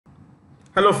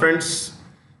Hello, friends.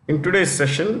 In today's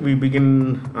session, we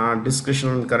begin our discussion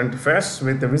on current affairs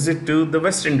with a visit to the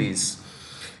West Indies.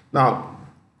 Now,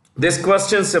 there's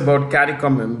questions about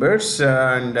CARICOM members,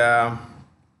 and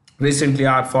recently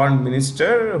our foreign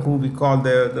minister, who we call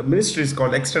the ministry is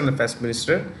called External Affairs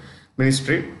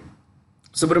Ministry,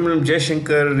 Subramaniam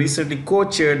Jaishankar recently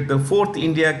co-chaired the fourth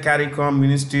India CARICOM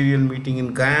ministerial meeting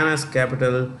in Guyana's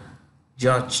capital,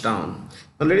 Georgetown.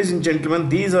 Now, ladies and gentlemen,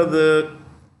 these are the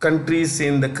countries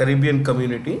in the Caribbean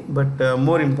community, but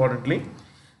more importantly,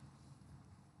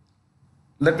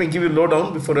 let me give you a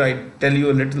lowdown before I tell you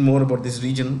a little more about this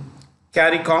region.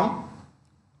 CARICOM,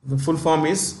 the full form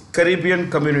is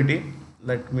Caribbean Community.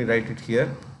 Let me write it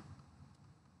here.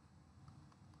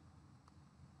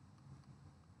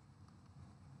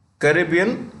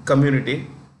 Caribbean Community.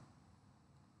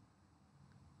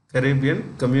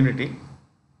 Caribbean Community.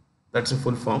 That's a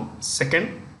full form.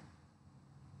 Second,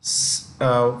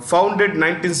 founded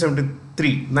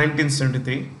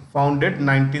 1973. Founded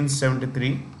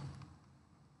 1973.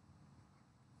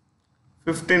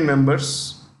 15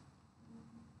 members.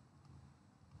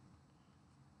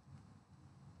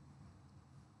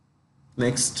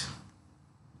 Next.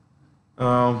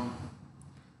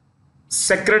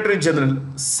 Secretary General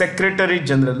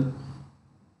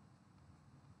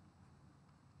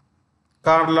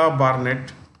Carla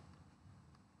Barnett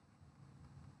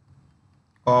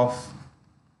of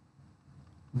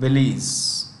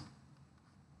Belize.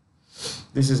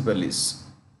 This is Belize.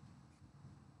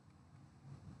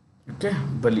 Okay,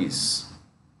 Belize.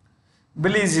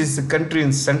 Belize is a country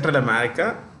in Central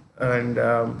America, and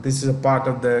this is a part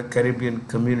of the Caribbean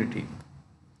community.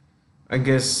 I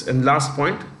guess, and last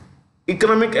point,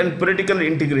 economic and political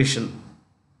integration.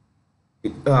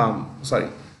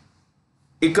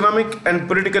 Economic and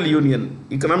political union,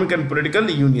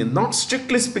 not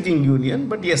strictly speaking union,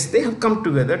 but yes, they have come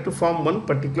together to form one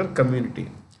particular community.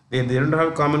 They don't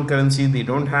have common currency. They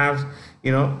don't have,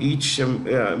 each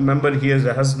member here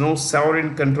has no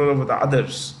sovereign control over the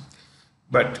others,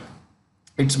 but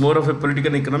it's more of a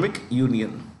political and economic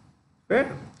union. Right?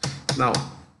 Now,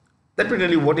 let me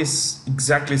tell you what is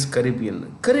exactly is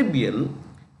Caribbean. Caribbean,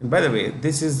 and by the way,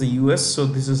 this is the US, so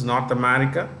this is North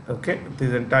America. Okay, this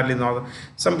is entirely North.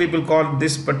 Some people call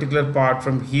this particular part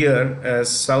from here as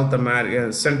South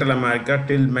America, Central America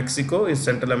till Mexico is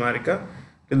Central America,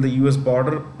 till the US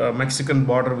border, Mexican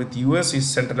border with US is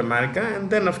Central America, and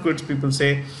then of course people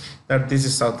say that this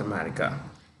is South America.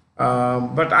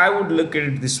 But I would look at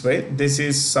it this way: this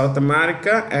is South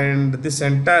America, and this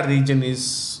entire region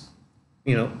is,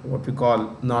 what we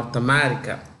call North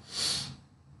America.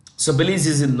 So Belize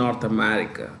is in North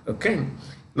America. Okay.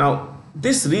 Now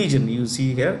this region you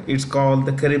see here, it's called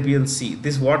the Caribbean Sea.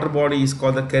 This water body is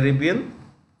called the Caribbean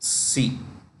Sea.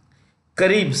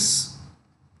 Caribs,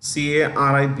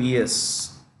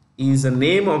 Caribs, is the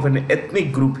name of an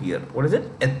ethnic group here. What is it?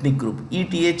 Ethnic group.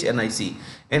 ETHNIC.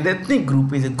 An ethnic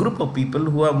group is a group of people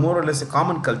who have more or less a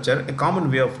common culture, a common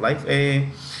way of life,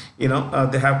 they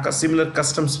have similar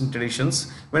customs and traditions.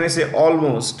 When I say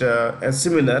almost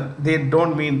similar, they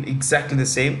don't mean exactly the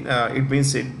same. It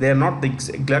means they are not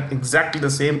exactly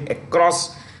the same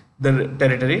across the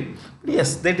territory. But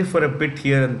yes, they differ a bit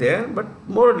here and there, but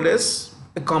more or less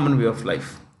a common way of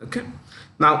life. Okay.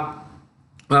 Now,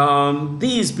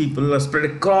 these people are spread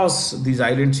across these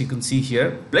islands. You can see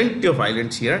here plenty of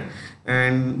islands here,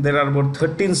 and there are about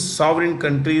 13 sovereign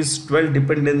countries, 12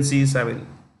 dependencies.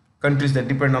 Countries that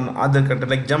depend on other countries,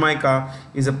 like Jamaica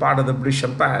is a part of the British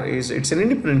Empire. It's an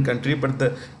independent country, but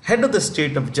the head of the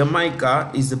state of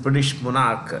Jamaica is the British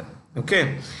monarch.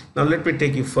 Okay. Now let me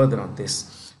take you further on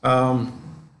this. When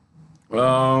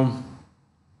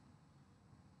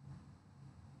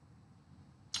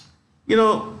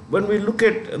we look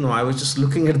at, I was just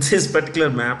looking at this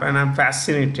particular map, and I'm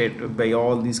fascinated by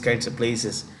all these kinds of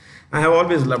places. I have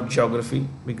always loved geography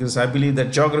because I believe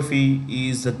that geography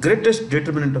is the greatest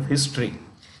determinant of history.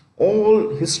 All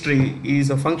history is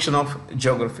a function of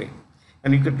geography,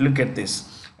 and you could look at this.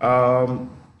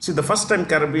 See, the first time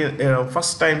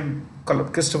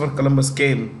Christopher Columbus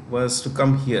came was to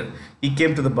come here. He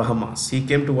came to the Bahamas. He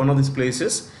came to one of these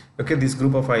places. Okay, this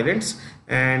group of islands,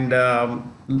 and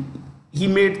he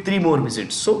made 3 more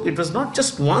visits. So it was not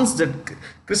just once that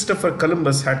Christopher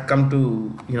Columbus had come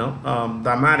to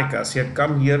the Americas. He had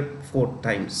come here 4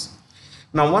 times.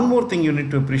 Now one more thing you need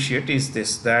to appreciate is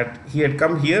this, that he had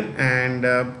come here and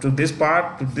to this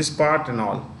part and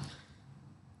all.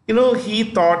 He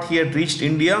thought he had reached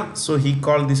India, so he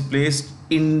called this place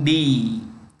Indy,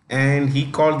 and he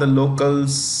called the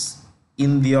locals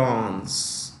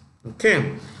Indians.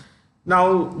 Okay.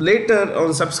 Now, later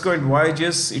on subsequent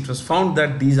voyages, it was found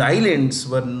that these islands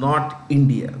were not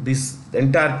India. This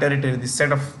entire territory, this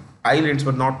set of islands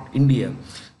were not India.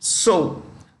 So,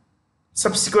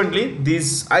 subsequently,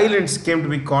 these islands came to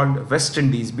be called West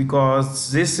Indies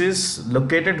because this is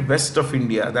located west of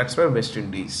India. That's why West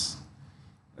Indies.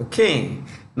 Okay.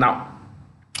 Now,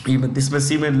 even this may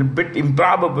seem a little bit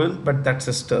improbable, but that's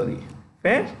a story.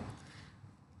 Fair?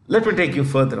 Let me take you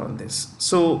further on this.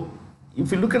 So,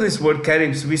 if you look at this word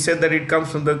Caribs, we said that it comes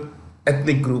from the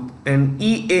ethnic group, and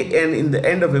EAN in the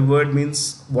end of a word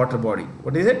means water body.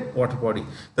 What is it? Water body.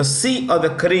 The sea or the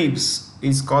Caribs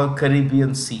is called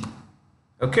Caribbean Sea.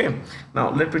 Okay.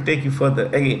 Now let me take you further.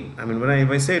 Again, I mean, if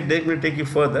I say let me take you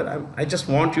further, I just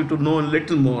want you to know a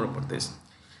little more about this.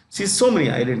 See, so many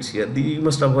islands here. You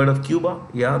must have heard of Cuba.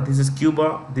 Yeah, this is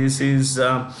Cuba. This is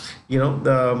on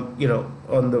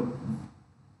the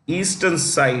eastern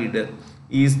side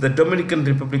is the Dominican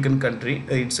Republican country.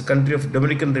 It's a country of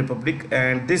Dominican Republic,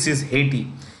 and this is Haiti.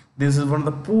 This is one of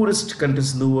the poorest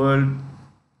countries in the world,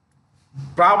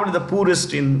 probably the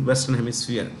poorest in Western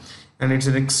Hemisphere, and it's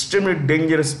an extremely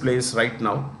dangerous place right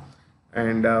now.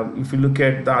 And if you look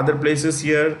at the other places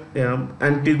here,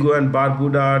 Antigua and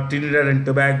Barbuda, Trinidad and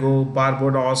Tobago,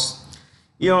 Barbados,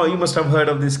 you must have heard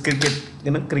of this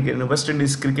West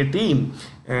Indies cricket team.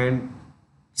 And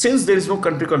since there is no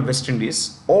country called West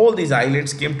Indies, all these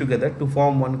islands came together to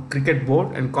form one cricket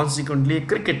board and consequently a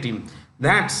cricket team.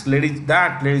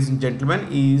 Ladies and gentlemen,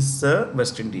 is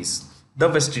West Indies, the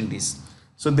West Indies.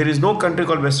 So there is no country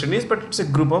called West Indies, but it's a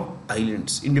group of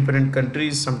islands, independent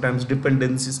countries, sometimes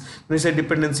dependencies. When we say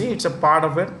dependency, it's a part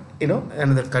of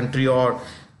another country, or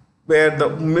where the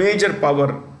major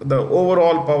power, the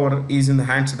overall power is in the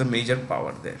hands of the major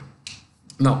power there.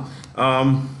 Now,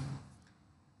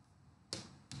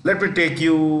 let me take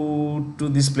you to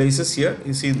these places here.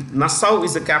 You see, Nassau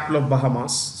is the capital of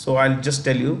Bahamas. So I'll just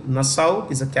tell you, Nassau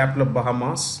is the capital of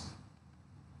Bahamas.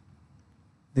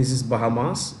 This is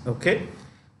Bahamas, okay.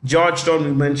 Georgetown,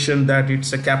 we mentioned that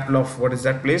it's a capital of, what is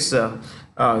that place?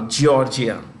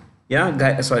 Georgia. Yeah,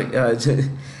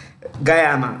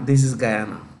 Guyana. This is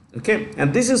Guyana, okay.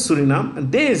 And this is Suriname,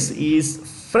 and this is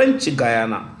French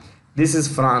Guyana. This is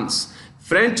France.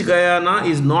 French Guyana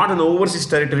is not an overseas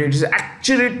territory. It is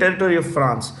actually territory of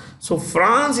France. So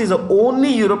France is the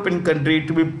only European country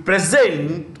to be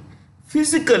present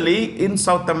physically in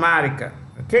South America,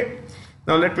 okay.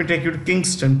 Now let me take you to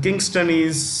Kingston. Kingston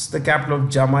is the capital of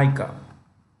Jamaica.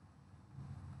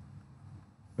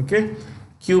 Okay.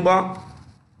 Cuba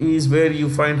is where you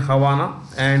find Havana,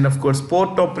 and of course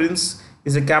Port-au-Prince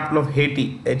is the capital of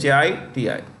Haiti.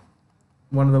 Haiti.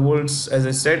 One of the world's, as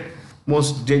I said,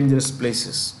 most dangerous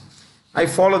places. I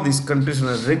follow these countries on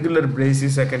a regular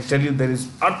basis. I can tell you there is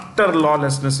utter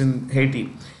lawlessness in Haiti.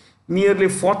 Nearly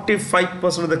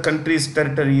 45% of the country's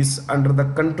territory is under the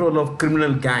control of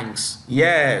criminal gangs.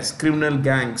 Yes, criminal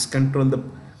gangs control the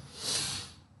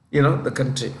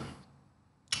country.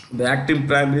 The acting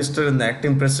prime minister and the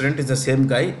acting president is the same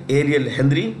guy, Ariel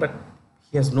Henry, but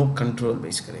he has no control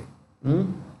basically.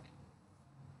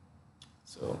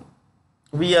 So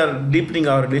we are deepening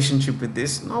our relationship with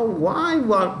this. Now,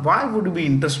 why would we be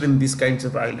interested in these kinds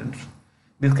of islands?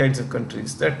 These kinds of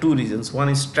countries? There are two reasons. One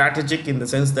is strategic, in the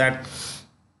sense that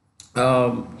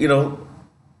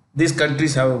these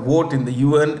countries have a vote in the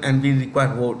UN, and we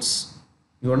require votes.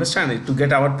 You understand it, to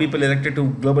get our people elected to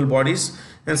global bodies.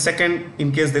 And second,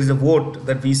 in case there is a vote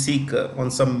that we seek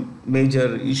on some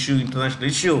major issue, international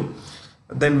issue,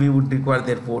 then we would require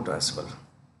their vote as well,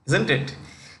 isn't it?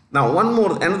 Now,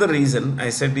 another reason I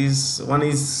said is, one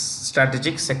is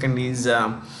strategic, second is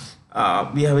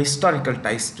we have historical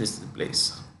ties to this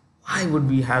place. Why would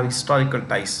we have historical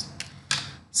ties?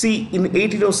 See, in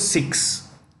 1806,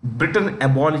 Britain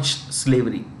abolished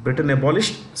slavery.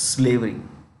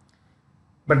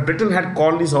 But Britain had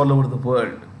colonies all over the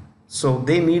world. So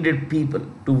they needed people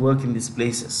to work in these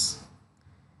places.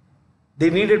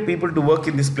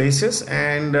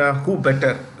 And who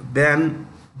better than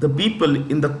the people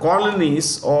in the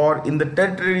colonies or in the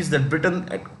territories that Britain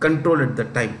had controlled at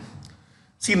that time.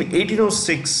 See, in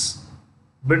 1806,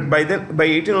 by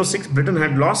 1806, Britain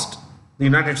had lost the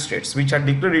United States, which had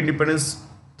declared independence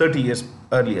 30 years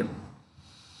earlier.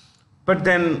 But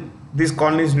then these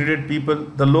colonies needed people.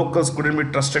 The locals couldn't be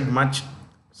trusted much,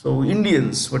 so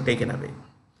Indians were taken away.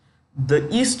 The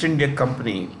East India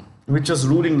Company, which was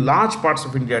ruling large parts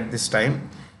of India at this time,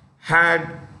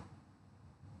 had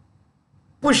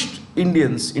pushed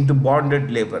Indians into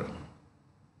bonded labor.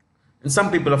 And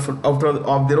some people,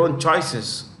 of their own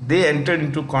choices, they entered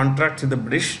into contracts with the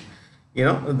British.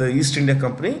 The East India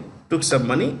Company took some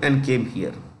money and came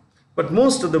here. but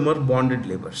most of them were bonded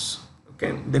laborers.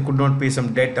 Okay, they could not pay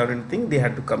some debt or anything. They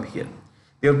had to come here.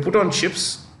 They were put on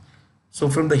ships. So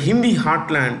from the Hindi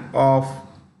heartland of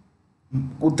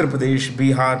Uttar Pradesh,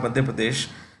 Bihar, Madhya Pradesh,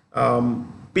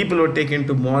 people were taken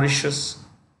to Mauritius.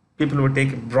 People were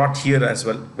brought here as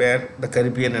well, where the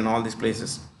Caribbean and all these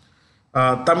places.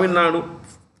 Tamil Nadu,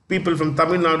 people from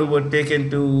Tamil Nadu were taken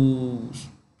to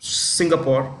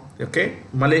Singapore, okay,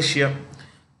 Malaysia,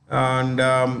 and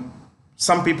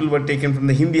some people were taken from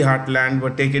the Hindi heartland,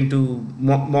 were taken to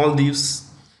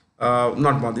Maldives,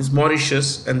 not Maldives,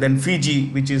 Mauritius, and then Fiji,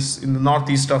 which is in the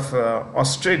northeast of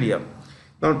Australia.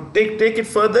 Now take it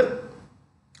further.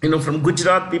 From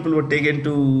Gujarat, people were taken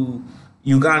to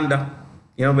Uganda,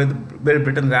 where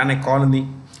Britain ran a colony,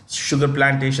 sugar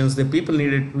plantations. The people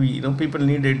needed,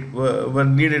 were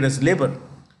needed as labor.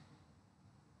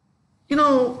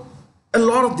 A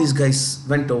lot of these guys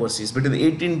went overseas between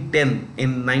 1810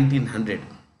 and 1900.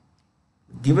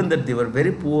 Given that they were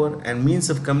very poor and means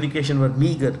of communication were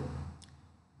meager,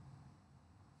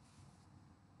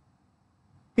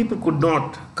 people could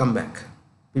not come back.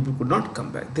 People could not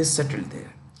come back. They settled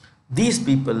there. These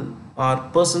people are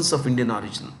persons of Indian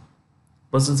origin.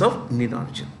 Persons of Indian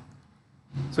origin.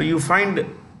 So you find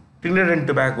Trinidad and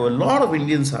Tobago, a lot of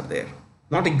Indians are there.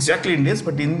 Not exactly Indians,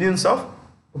 but Indians of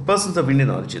persons of Indian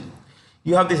origin.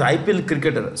 You have this IPL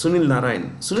cricketer, Sunil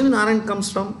Narayan. Sunil Narayan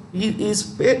comes from,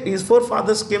 his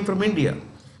forefathers came from India,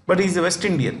 but he's a West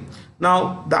Indian.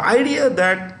 Now, the idea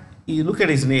that you look at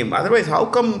his name, otherwise, how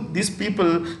come these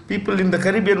people in the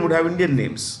Caribbean would have Indian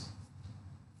names?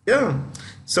 Yeah.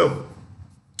 So,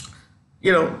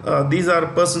 these are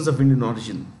persons of Indian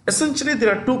origin. Essentially,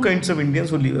 there are two kinds of Indians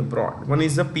who live abroad. One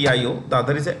is the PIO, the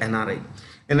other is a NRI.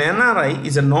 An NRI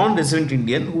is a non-resident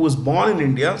Indian who was born in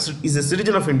India, is a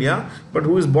citizen of India, but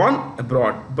who is born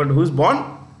abroad.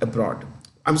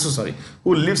 I'm so sorry.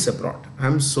 Who lives abroad.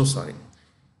 I'm so sorry.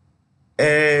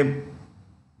 An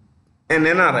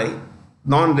NRI,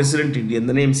 non-resident Indian,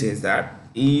 the name says that,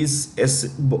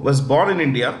 was born in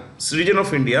India, citizen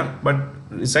of India, but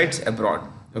resides abroad.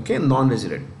 Okay,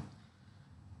 non-resident.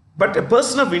 But a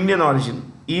person of Indian origin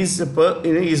is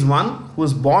one who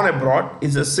is born abroad,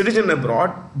 is a citizen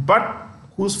abroad, but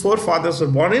whose forefathers were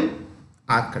born in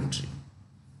our country.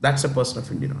 That's a person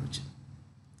of Indian origin.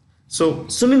 So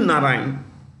Sunil Narayan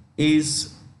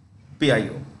is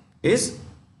PIO.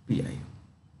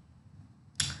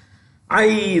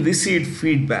 I received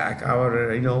feedback.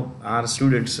 Our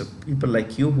students, people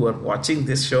like you who are watching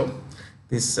this show,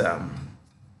 this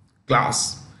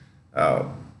class,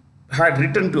 had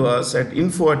written to us at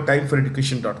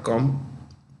info@timeforeducation.com.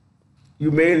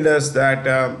 You mailed us that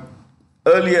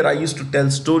earlier I used to tell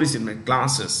stories in my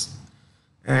classes,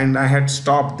 and I had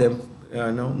stopped them,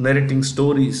 narrating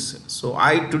stories. So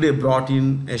I today brought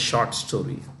in a short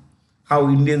story, how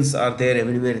Indians are there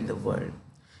everywhere in the world.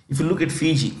 If you look at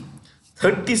Fiji,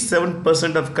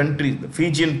 37% of country, the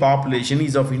Fijian population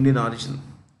is of Indian origin.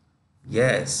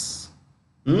 Yes.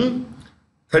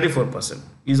 34%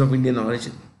 is of Indian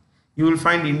origin. You will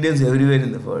find Indians everywhere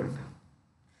in the world.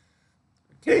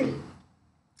 Okay.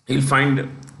 You'll find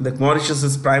the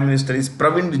Mauritius' Prime Minister is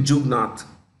Pravind Jugnauth.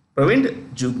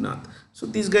 So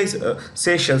these guys,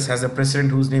 Seychelles has a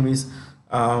president whose name is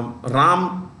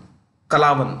Ram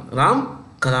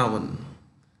Kalawan.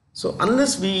 So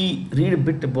unless we read a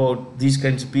bit about these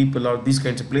kinds of people or these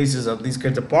kinds of places or these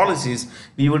kinds of policies,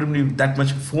 we wouldn't be that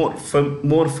much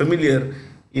more familiar.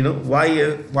 Why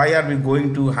are we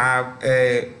going to have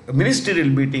a ministerial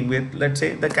meeting with, let's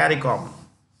say, the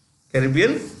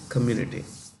Caribbean community?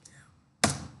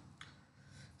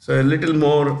 So a little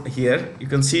more here. You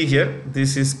can see here,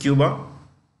 this is Cuba.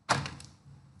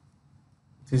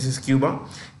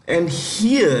 And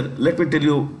here, let me tell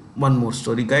you one more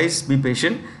story. Guys, be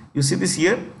patient. You see this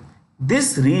here?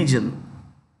 This region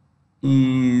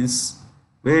is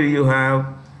where you have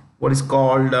what is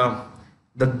called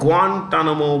the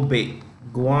Guantanamo Bay.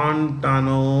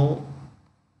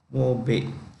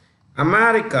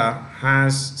 America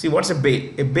has, see, what's a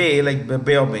bay? A bay like the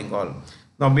Bay of Bengal.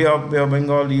 Now, Bay of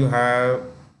Bengal, you have,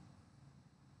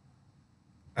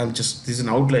 this is an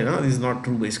outline, this is not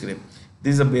true basically.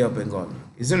 This is a Bay of Bengal,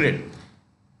 isn't it?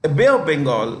 The Bay of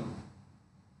Bengal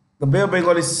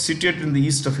is situated in the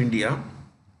east of India.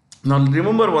 Now,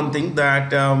 remember one thing,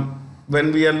 that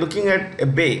when we are looking at a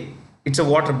bay, it's a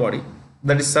water body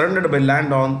that is surrounded by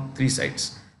land on three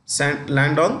sides.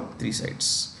 Land on three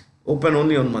sides. Open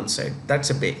only on one side. That's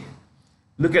a bay.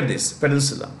 Look at this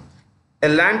peninsula. A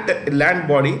land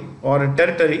body or a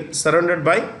territory surrounded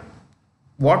by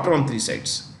water on three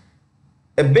sides.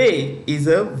 A bay is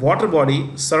a water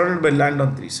body surrounded by land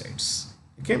on three sides.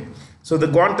 Okay. So the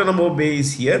Guantanamo Bay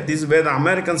is here. This is where the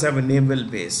Americans have a naval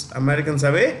base. Americans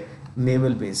have a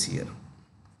naval base here.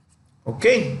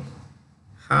 Okay.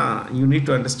 You need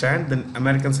to understand the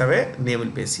Americans have a naval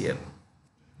base here.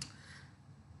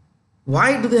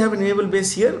 Why do they have a naval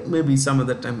base here? Maybe some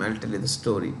other time I'll tell you the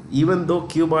story. Even though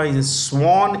Cuba is a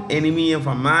sworn enemy of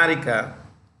America,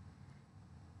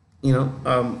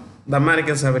 the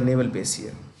Americans have a naval base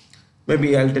here.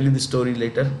 Maybe I'll tell you the story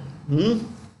later.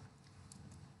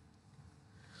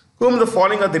 Whom the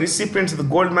following are the recipients of the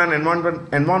Goldman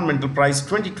Environmental Prize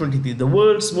 2023, the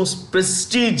world's most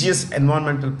prestigious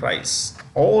environmental prize.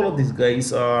 All of these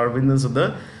guys are winners of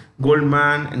the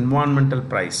Goldman Environmental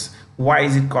Prize. Why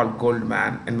is it called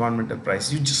Goldman Environmental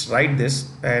Prize? You just write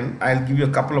this and I'll give you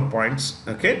a couple of points.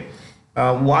 Okay.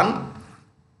 One,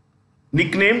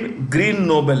 nicknamed Green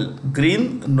Nobel.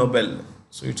 Green Nobel.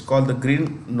 So it's called the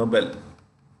Green Nobel.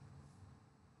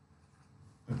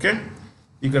 Okay.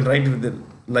 You can write with it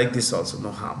like this also.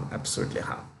 No harm. Absolutely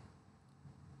harm.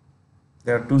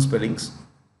 There are two spellings.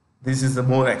 This is the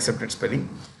more accepted spelling.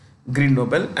 Green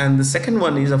Nobel. And the second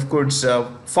one is, of course,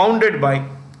 founded by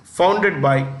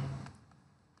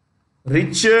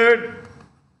Richard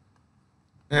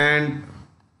and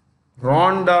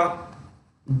Rhonda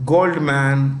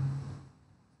Goldman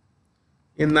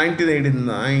in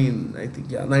 1989, I think.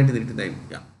 Yeah, 1989.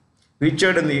 Yeah,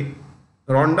 Richard and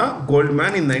Rhonda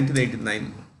Goldman in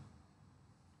 1989.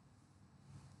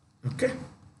 Okay.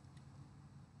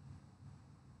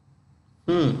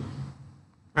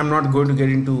 I'm not going to get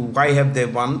into why have they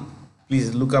won.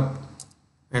 Please look up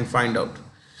and find out.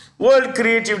 World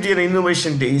Creativity and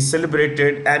Innovation Day is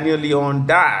celebrated annually on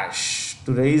Dash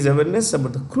to raise awareness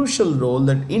about the crucial role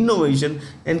that innovation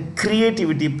and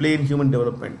creativity play in human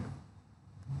development.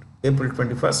 April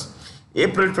 21st.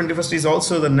 April 21st is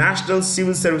also the National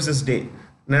Civil Services Day.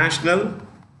 National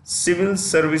Civil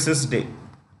Services Day.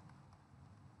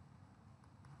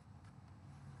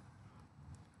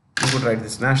 You could write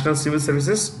this. National Civil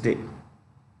Services Day.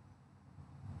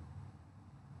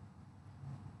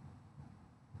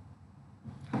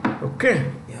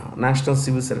 Okay. Yeah. National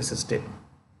Civil Services Day.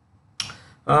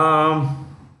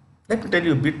 Let me tell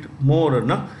you a bit more.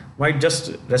 No? Why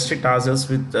just restrict ourselves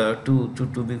with to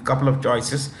the couple of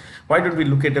choices? Why don't we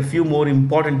look at a few more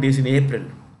important days in April?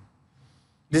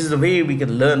 This is the way we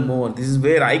can learn more. This is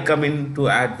where I come in to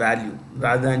add value,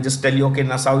 rather than just tell you, okay,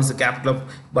 Nassau is the capital of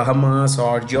Bahamas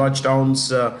or Georgetown's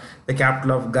the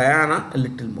capital of Guyana. A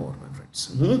little more, my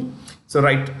friends. So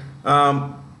right,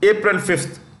 April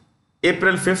 5th.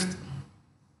 April 5th.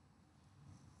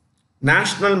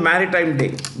 National Maritime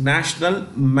Day. National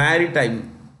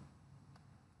Maritime.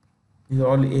 These are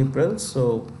all April.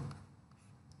 So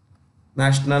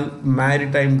National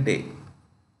Maritime Day.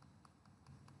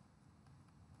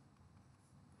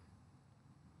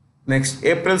 Next,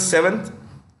 April 7th,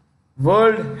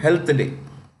 World Health Day.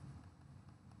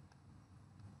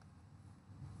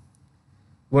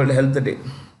 World Health Day.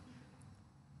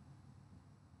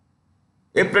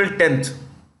 April 10th,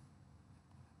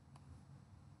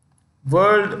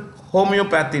 World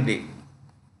Homeopathy Day.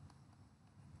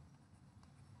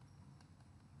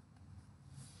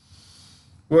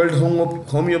 World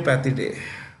Homeopathy Day.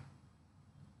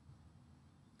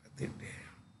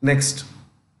 Next,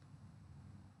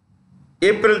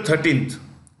 April 13th.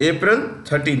 April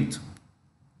 13th.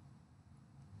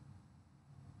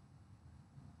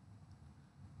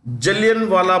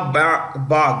 Jallianwala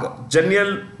Bagh.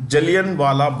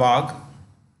 Jallianwala Bagh.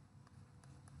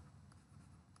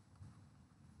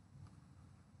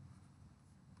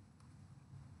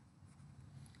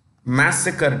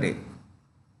 Massacre Day.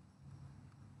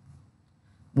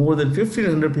 More than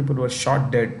 1,500 people were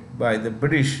shot dead by the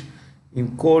British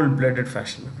in cold-blooded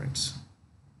fashion, my friends.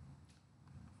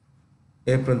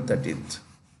 April 13th.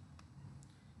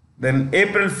 Then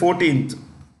April 14th,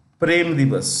 Prem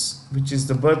Divas, which is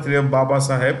the birthday of Baba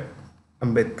Saheb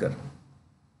Ambedkar.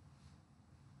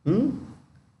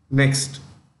 Next,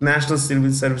 National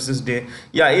Civil Services Day.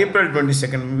 Yeah, April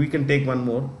 22nd. We can take one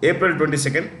more. April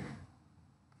 22nd,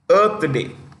 Earth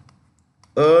Day.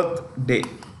 Earth Day.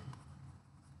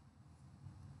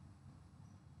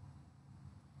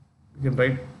 You can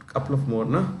write a couple of more,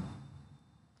 no?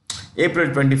 April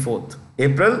 24th.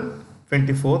 April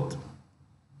 24th.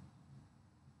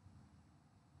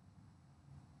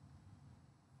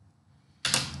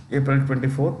 April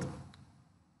 24th.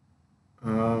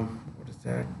 What is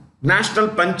that? National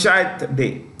Panchayat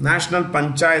Day. National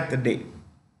Panchayat Day.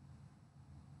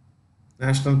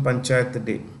 National Panchayat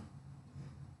Day.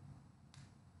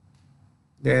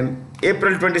 Then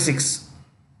April 26th.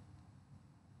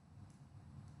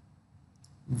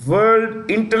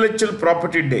 World Intellectual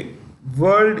Property Day.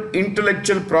 World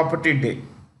Intellectual Property Day.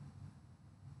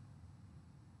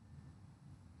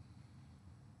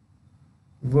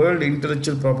 World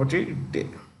Intellectual Property Day.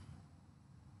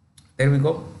 There we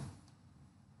go.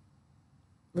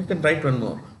 We can write one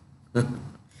more.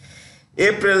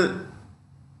 April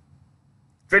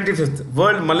 25th,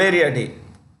 World Malaria Day.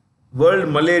 World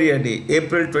Malaria Day,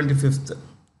 April 25th.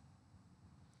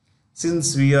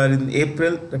 Since we are in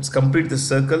April, let's complete the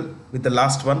circle with the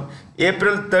last one.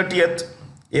 April 30th,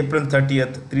 April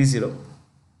 30th, 30.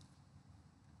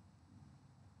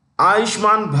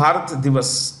 Ayushman Bharat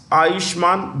Divas.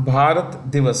 Ayushman Bharat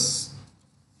Divas.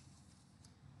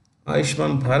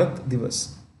 Ayushman Bharat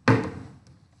Divas.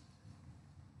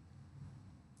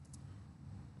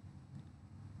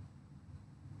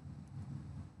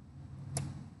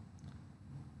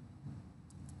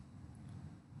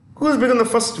 Who has become the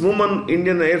first woman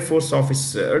Indian Air Force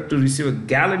officer to receive a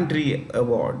gallantry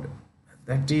award?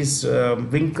 That is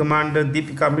Wing Commander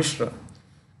Deepika Mishra,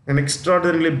 an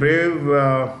extraordinarily brave,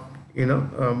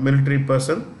 military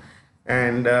person.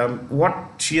 And what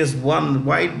she has won,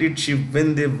 why did she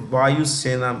win the Vayu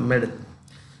Sena medal?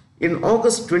 In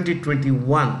August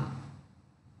 2021,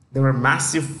 there were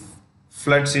massive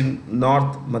floods in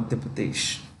North Madhya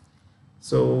Pradesh.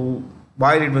 So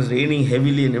while it was raining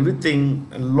heavily and everything,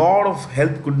 a lot of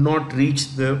help could not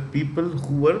reach the people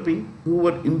who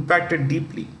were impacted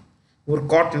deeply, who were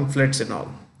caught in floods and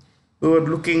all,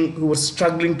 who were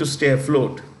struggling to stay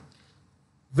afloat.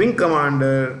 Wing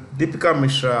Commander Deepika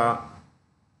Mishra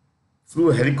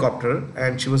flew a helicopter,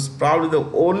 and she was probably the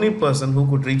only person who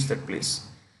could reach that place,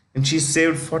 and she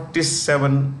saved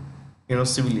 47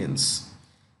 civilians.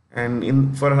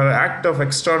 And for her act of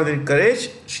extraordinary courage,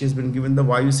 she has been given the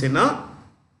Vayu Sena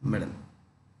medal.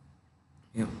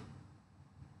 Yeah.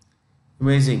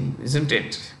 Amazing, isn't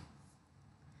it?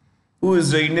 Who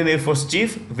is the Indian Air Force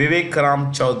Chief? Vivek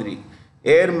Ram Chaudhary.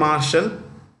 Air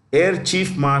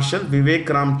Chief Marshal Vivek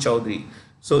Ram Chaudhary.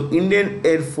 So Indian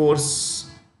Air Force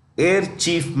Air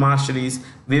Chief Marshal is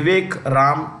Vivek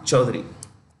Ram Chaudhary.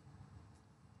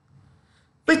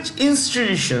 Which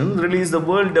institution released the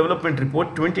World Development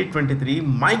Report 2023,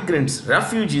 Migrants,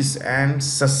 Refugees and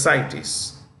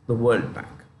Societies? The World Bank.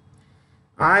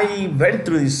 I went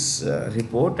through this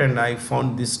report and I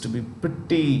found this to be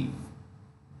pretty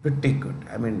good.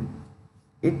 I mean,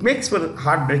 it makes for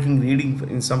heartbreaking reading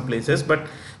in some places, but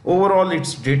overall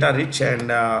it's data rich.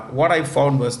 And what I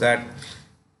found was that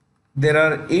there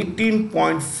are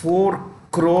 18.4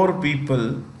 crore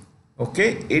people,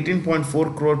 okay,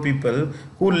 18.4 crore people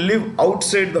who live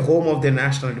outside the home of their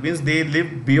nationality. It means they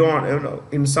live beyond,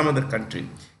 in some other country.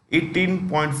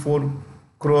 18.4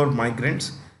 crore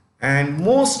migrants, and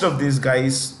most of these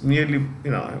guys, nearly,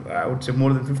 I would say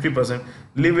more than 50%,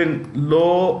 live in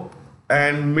low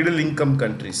and middle income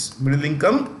countries.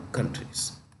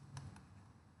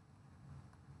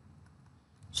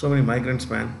 So many migrants,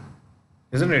 man,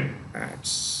 isn't it?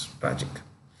 It's tragic.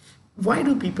 Why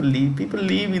do people leave? People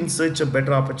leave in search of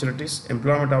better opportunities,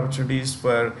 employment opportunities,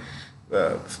 for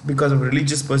because of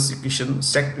religious persecution,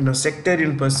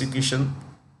 sectarian persecution.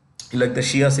 Like the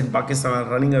Shias in Pakistan are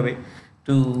running away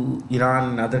to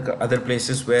Iran and other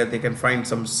places where they can find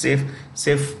some safe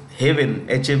haven,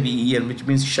 HAVEN, which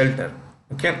means shelter.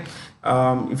 Okay,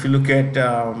 if you look at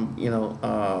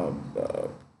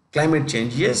climate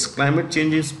change, yes, climate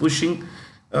change is pushing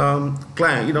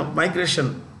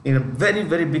migration in a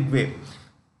very big way.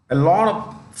 A lot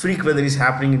of freak weather is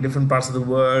happening in different parts of the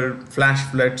world. Flash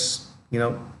floods,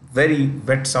 very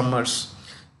wet summers,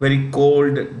 very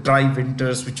cold dry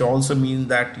winters, which also mean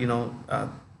that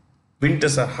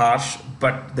winters are harsh,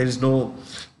 but there is no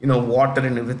water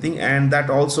and everything, and that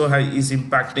also is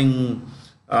impacting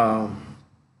the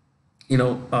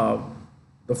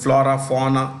flora,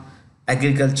 fauna,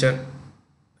 agriculture,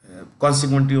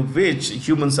 consequently of which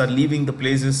humans are leaving the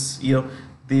places they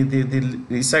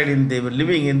were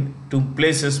living in, to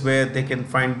places where they can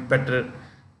find better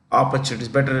opportunities,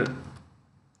 better,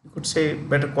 you could say,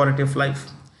 better quality of life.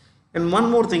 And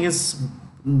one more thing is,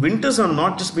 winters are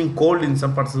not just being cold in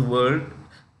some parts of the world,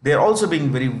 they are also being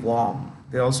very warm.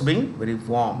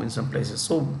 In some places.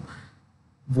 So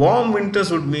warm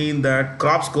winters would mean that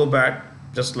crops go bad,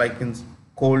 just like in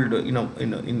cold,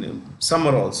 in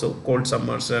summer also, cold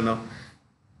summers,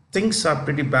 things are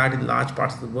pretty bad in large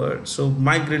parts of the world. So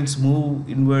migrants move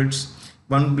inwards,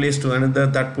 one place to another.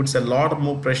 That puts a lot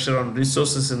more pressure on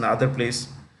resources in the other place.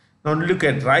 Now look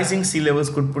at rising sea levels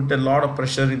could put a lot of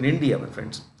pressure in India, my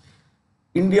friends.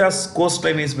 India's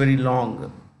coastline is very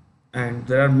long, and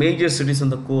there are major cities on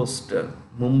the coast.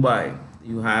 Mumbai,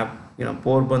 you have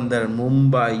Porbandar,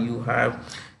 Mumbai, you have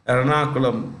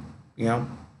Ernakulam,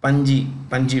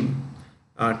 Panjim,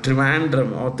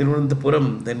 Trivandrum or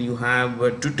Thiruvananthapuram. Then you have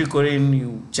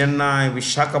Tuticorin, Chennai,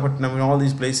 Vishakhapatnam, and all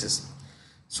these places.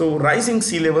 So rising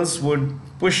sea levels would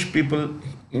push people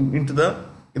into the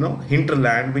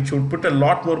hinterland, which would put a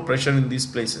lot more pressure in these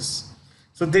places.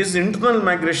 So there is internal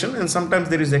migration and sometimes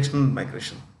there is external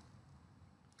migration.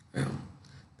 Yeah.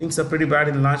 Things are pretty bad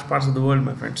in large parts of the world,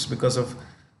 my friends, because of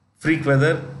freak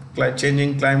weather,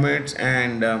 changing climates,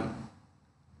 and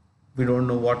we don't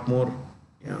know what more.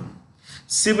 Yeah.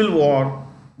 Civil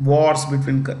wars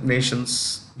between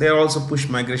nations, they also push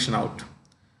migration out.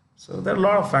 So there are a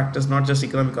lot of factors, not just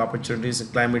economic opportunities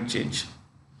and climate change.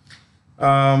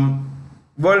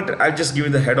 I'll just give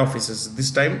you the head offices.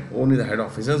 This time, only the head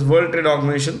offices. World Trade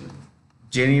Organization,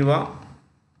 Geneva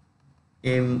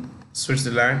in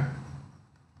Switzerland.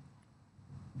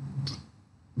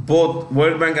 Both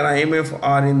World Bank and IMF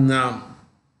are in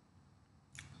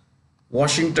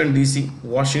Washington,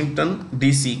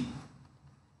 D.C.,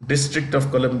 District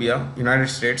of Columbia, United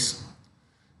States.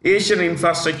 Asian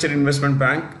Infrastructure Investment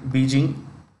Bank, Beijing,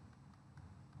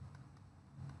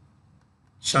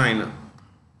 China.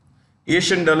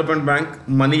 Asian Development Bank,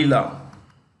 Manila,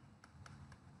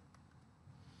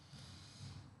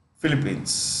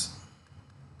 Philippines.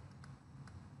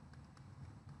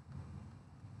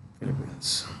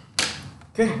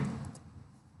 Okay.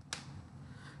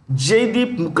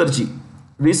 Jaideep Mukherjee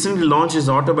recently launched his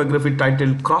autobiography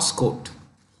titled Crosscourt.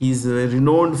 He is a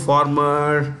renowned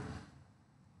former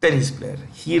tennis player.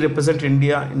 He represented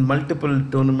India in multiple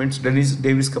tournaments,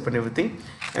 Davis Cup and everything.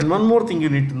 And one more thing you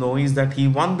need to know is that he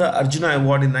won the Arjuna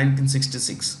Award in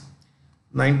 1966.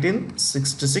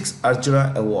 1966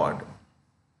 Arjuna Award.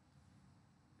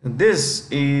 And this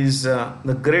is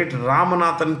the great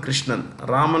Ramanathan Krishnan.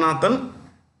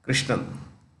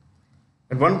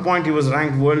 At one point he was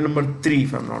ranked world number 3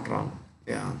 if I'm not wrong.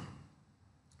 Yeah,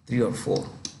 3 or 4.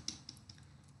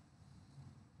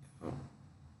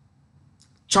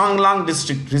 Changlang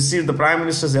district received the Prime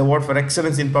Minister's Award for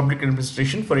Excellence in Public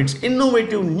Administration for its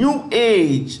innovative New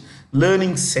Age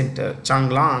Learning Center.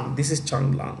 Changlang. This is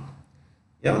Changlang.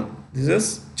 Yeah, this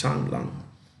is Changlang.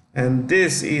 And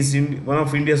this is in one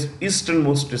of India's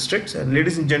easternmost districts. And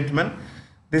ladies and gentlemen,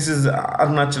 this is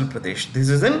Arunachal Pradesh. This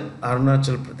is in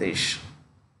Arunachal Pradesh.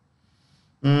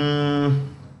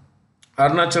 Arunachal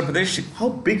Pradesh, how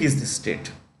big is this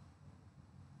state?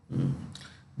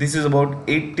 This is about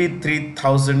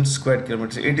 83,000 square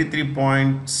kilometers,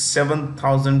 83.7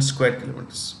 thousand square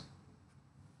kilometers.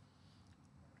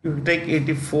 You take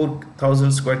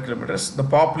 84,000 square kilometers. The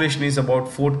population is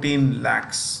about 14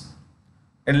 lakhs.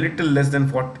 A little less than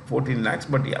 14 lakhs,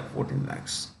 but yeah, 14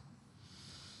 lakhs.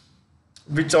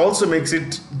 Which also makes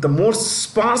it the most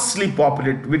sparsely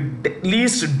populated, with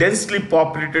least densely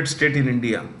populated state in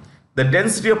India. The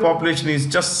density of population is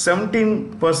just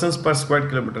 17 persons per square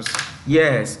kilometers.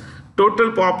 Yes,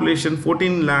 total population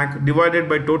 14 lakh divided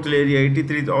by total area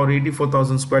 83 or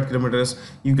 84,000 square kilometers,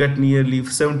 you get nearly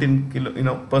 17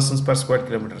 persons per square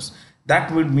kilometers.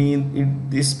 That would mean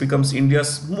this becomes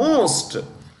India's most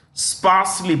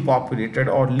sparsely populated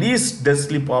or least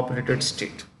densely populated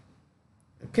state.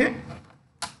 Okay.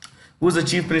 Who is the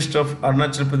Chief Minister of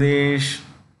Arunachal Pradesh?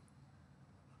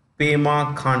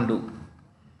 Pema Khandu.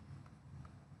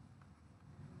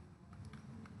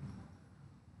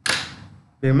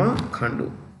 Pema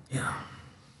Khandu. Yeah,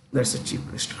 that's the Chief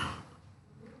Minister.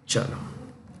 Chalo.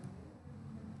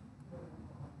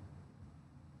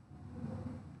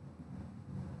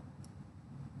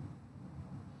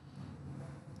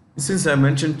 Since I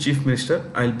mentioned Chief Minister,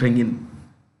 I'll bring in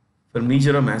for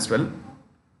Mizoram as well.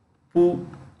 Pu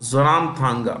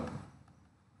Zoramthanga.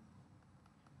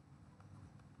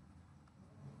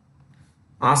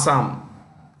 Assam.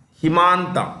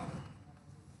 Himanta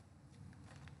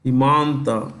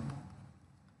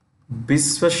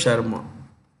Biswa Sharma.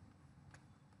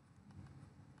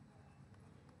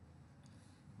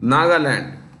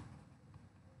 Nagaland.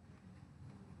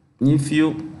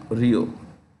 Nephew Rio.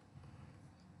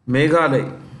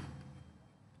 Meghalaya.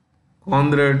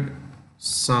 Conrad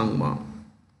Sangma.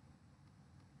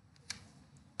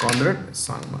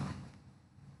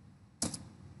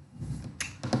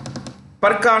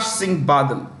 Prakash Singh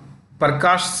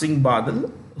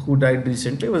Badal, who died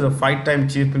recently, was a 5-time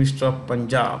Chief Minister of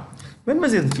Punjab. When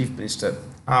was he the Chief Minister?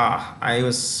 I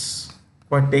was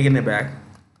quite taken aback.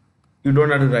 You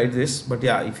don't have to write this, but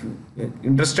yeah, if you are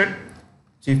interested,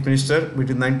 Chief Minister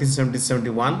between 1970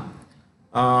 71,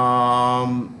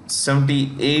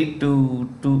 78 to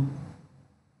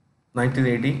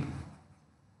 1980.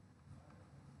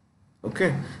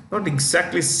 Okay, not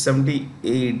exactly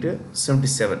 78,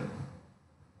 77.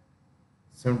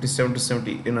 77 to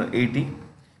 70, 80.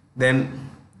 Then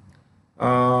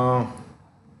one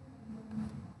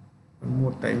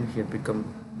more time he had become,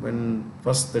 when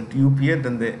first the UPA,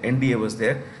 then the NDA was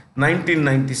there,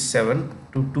 1997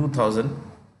 to 2000,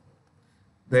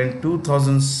 then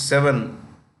 2007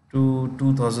 to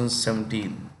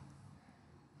 2017.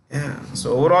 Yeah,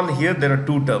 so overall here there are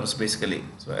 2 terms basically,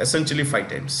 so essentially 5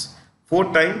 times,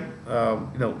 5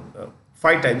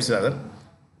 times rather,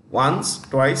 once,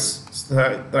 twice,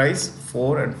 thrice,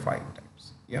 4 and 5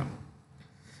 times. Yeah.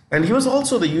 And he was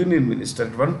also the union minister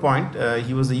at one point.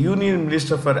 He was the union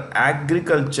minister for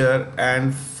agriculture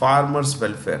and farmers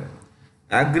welfare.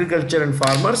 Agriculture and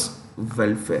farmers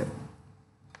welfare.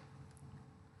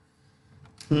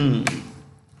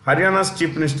 Haryana's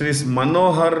chief minister is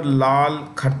Manohar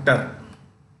Lal Khattar.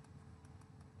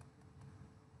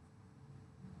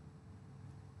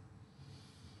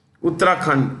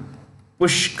 Uttarakhand,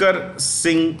 Pushkar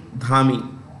Singh Dhami.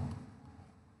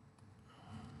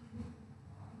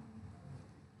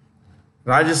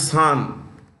 Rajasthan,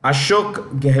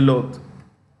 Ashok Gehlot.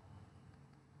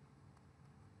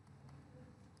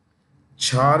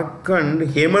 Jharkhand,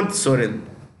 Hemant Soren.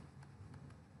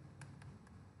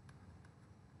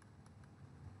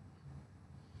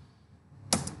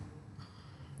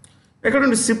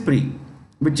 According to SIPRI,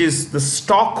 which is the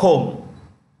Stockholm.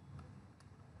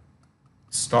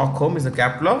 Stockholm is the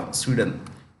capital of Sweden.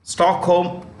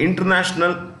 Stockholm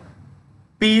International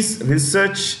Peace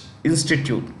Research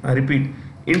Institute. I repeat,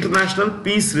 International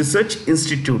Peace Research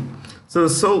Institute. So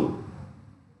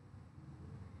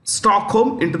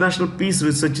Stockholm International Peace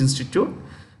Research Institute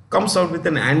comes out with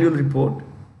an annual report,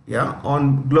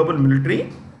 on global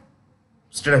military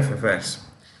state of affairs.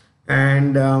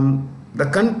 And the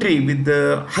country with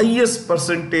the highest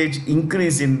percentage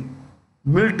increase in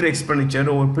military expenditure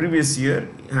over previous year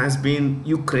has been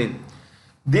Ukraine.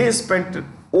 They spent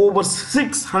over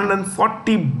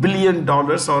 $640 billion,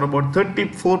 or about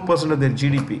 34% of their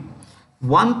GDP.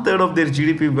 1/3 of their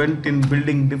GDP went in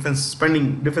building defense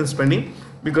spending,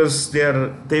 because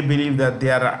they believe that they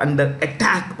are under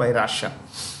attack by Russia.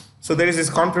 So there is this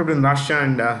conflict in Russia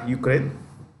and Ukraine.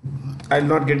 I'll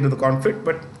not get into the conflict,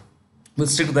 but we'll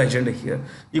stick to the agenda here.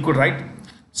 You could write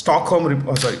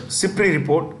SIPRI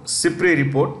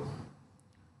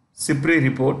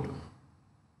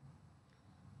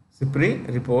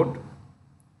report,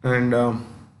 and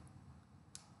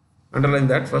underline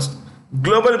that first.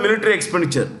 Global military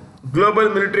expenditure. Global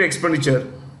military expenditure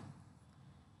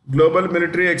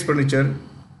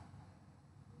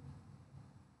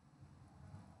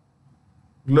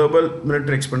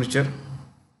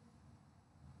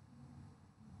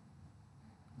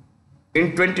in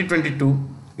 2022,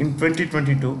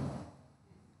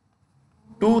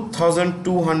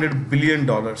 $2,200 billion.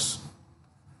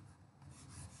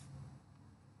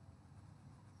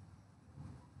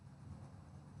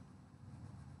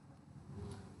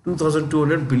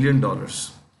 $2,200 billion.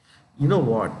 You know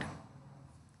what?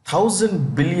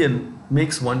 1,000 billion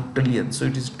makes 1 trillion. So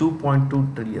it is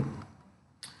 2.2 trillion.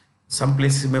 Some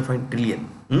places you may find trillion.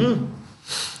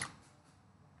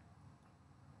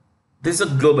 This is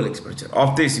a global expenditure.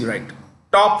 Of this you write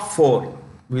top 4.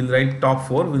 We'll write top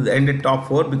 4. We'll end at top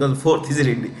 4 because 4th is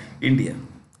in India.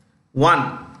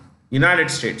 1. United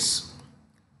States.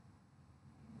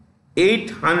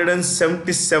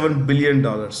 $877 billion.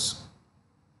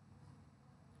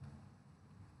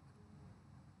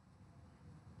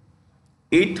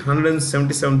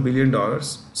 $877 billion.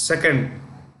 Second,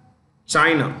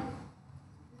 China,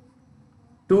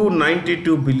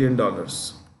 $292 billion.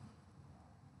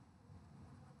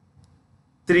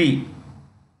 3,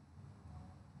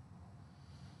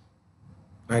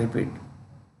 I repeat,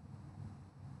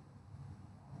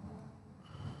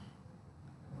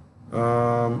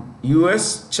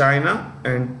 US, China,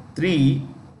 and 3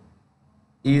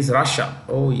 is Russia.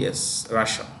 Oh yes,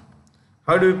 Russia.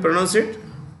 How do we pronounce it?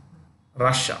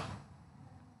 Russia.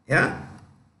 Yeah.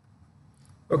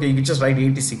 Okay, you can just write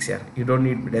 86 here. You don't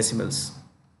need decimals.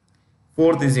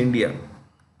 4th is India.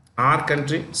 Our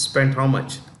country spent how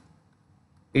much?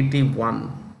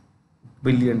 $81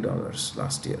 billion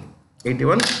last year.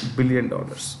 $81 billion.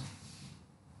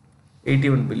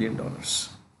 $81 billion.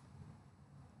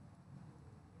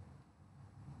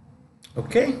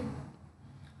 Okay.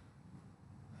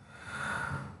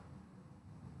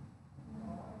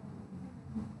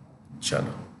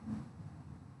 Chalo.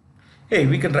 Hey,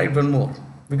 we can write one more.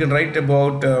 We can write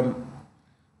about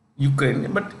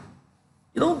Ukraine. But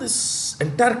this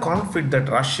entire conflict that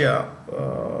Russia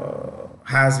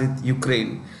has with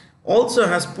Ukraine also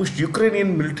has pushed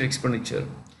Ukrainian military expenditure.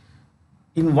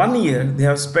 In 1 year, they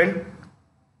have spent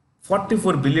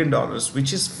 $44 billion,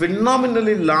 which is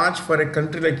phenomenally large for a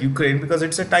country like Ukraine because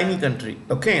it's a tiny country.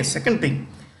 Okay, second thing,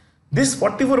 this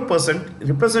 44%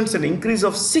 represents an increase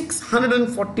of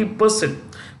 640%.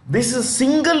 This is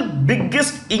single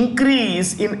biggest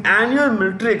increase in annual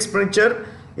military expenditure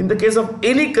in the case of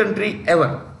any country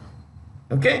ever.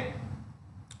 Okay,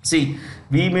 see,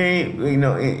 we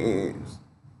may,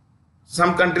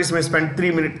 some countries may spend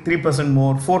 3%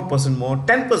 more, 4% more,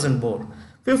 10% more,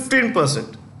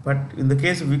 15%. But in the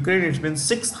case of Ukraine, it's been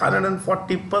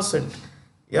 640%.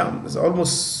 Yeah, it's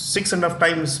almost 6.5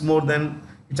 times more than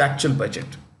its actual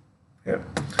budget. Yeah.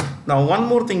 Now, one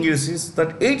more thing is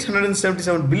that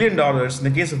 $877 billion in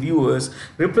the case of US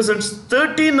represents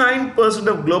 39%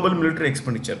 of global military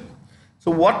expenditure. So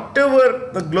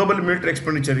whatever the global military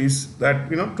expenditure is, that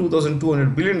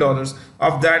 $2,200 billion,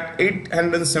 of that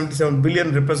 $877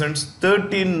 billion represents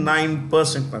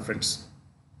 39%, my friends.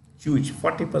 Huge.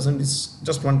 40% is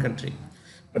just one country.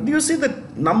 But do you see the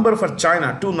number for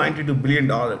China, $292 billion?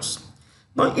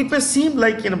 Now it may seem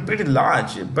like pretty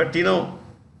large, but this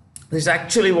is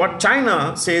actually what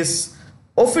China says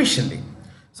officially.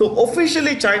 So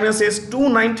officially China says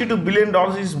 $292 billion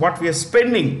is what we are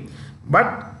spending.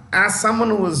 But as someone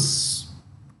who has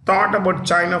thought about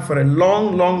China for a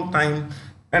long time,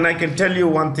 and I can tell you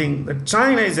one thing, that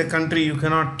China is a country you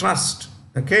cannot trust.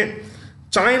 Okay,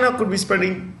 China could be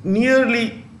spending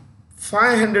nearly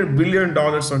 $500 billion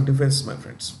on defense, my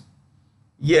friends.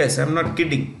 Yes, I'm not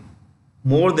kidding.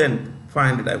 More than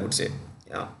 500, I would say.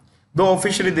 Yeah, though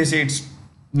officially they say it's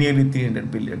nearly $300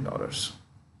 billion.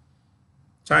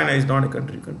 China is not a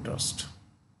country you can trust.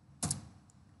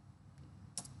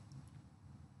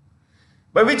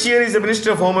 By which year is the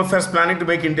Ministry of Home Affairs planning to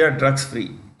make India drugs-free?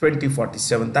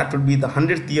 2047. That would be the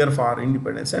 100th year of our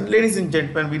independence. And ladies and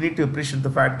gentlemen, we need to appreciate the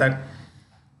fact that,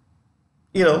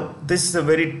 this is a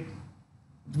very,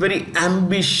 very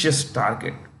ambitious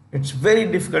target. It's very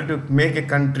difficult to make a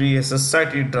country, a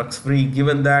society drugs-free,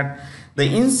 given that the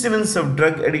incidence of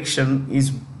drug addiction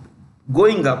is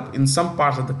going up in some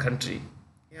parts of the country.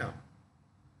 Yeah.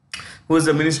 Who is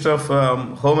the Minister of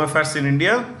Home Affairs in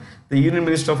India? The Union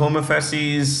Minister of Home Affairs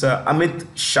is Amit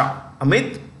Shah.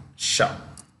 Amit Shah.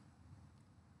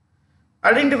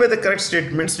 Identify the correct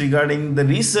statements regarding the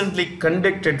recently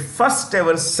conducted first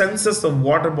ever census of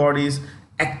water bodies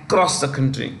across the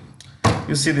country.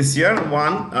 You see this here.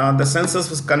 One, the census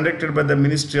was conducted by the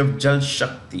Ministry of Jal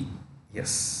Shakti.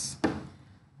 Yes.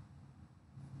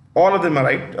 All of them are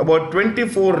right. About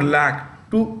 24 lakh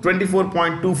to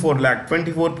 24.24 lakh,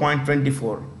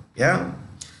 24.24. Yeah.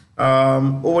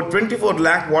 Over 24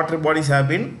 lakh water bodies have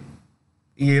been,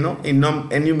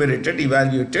 enumerated,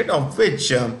 evaluated, of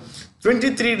which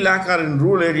 23 lakh are in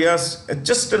rural areas,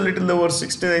 just a little over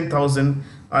 69,000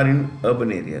 are in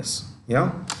urban areas.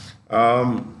 Yeah.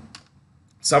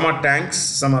 Some are tanks,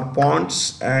 some are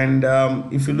ponds, and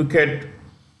if you look at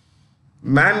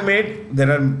man-made,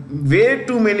 there are way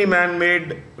too many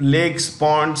man-made lakes,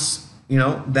 ponds,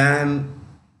 than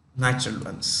natural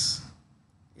ones.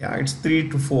 Yeah, it's 3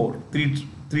 to 4, 3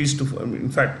 to 4.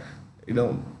 In fact,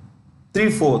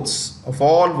 3/4 of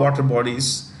all water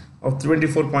bodies, of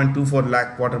 24.24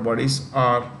 lakh water bodies,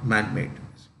 are man-made.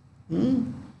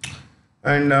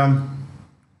 And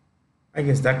I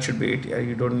guess that should be it. Yeah,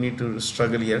 you don't need to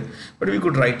struggle here, but we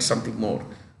could write something more.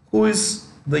 Who is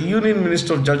the Union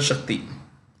Minister of Jal Shakti?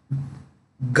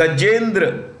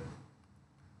 Gajendra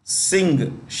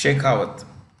Singh Shekhawat.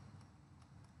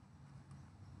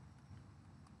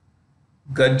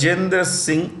 Gajendra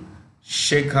Singh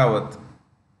Shekhawat.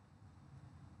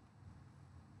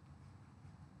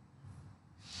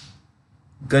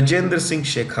 Gajendra Singh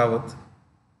Shekhawat.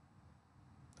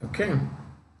 Okay.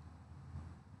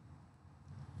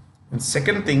 And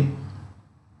second thing,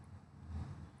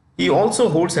 he also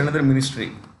holds another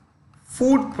ministry,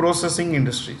 Food Processing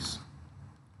Industries.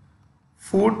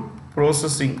 Food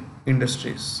Processing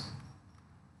Industries.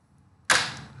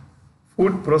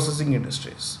 Food Processing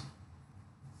Industries.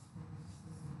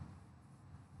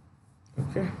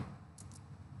 Okay.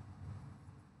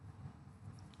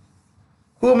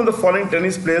 Who among the following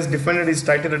tennis players defended his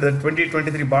title at the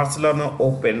 2023 Barcelona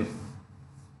Open?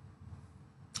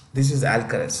 This is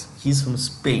Alcaraz. He's from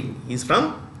Spain. He's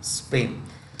from Spain.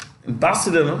 And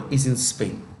Barcelona is in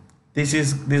Spain.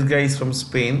 This guy is from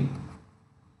Spain.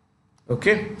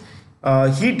 Okay.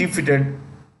 He defeated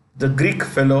the Greek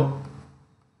fellow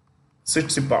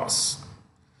Tsitsipas.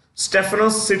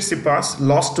 Stefanos Tsitsipas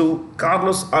lost to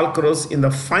Carlos Alcaraz in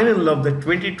the final of the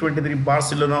 2023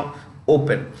 Barcelona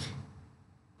Open.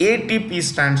 ATP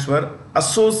stands for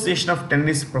Association of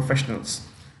Tennis Professionals.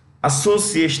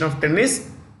 Association of Tennis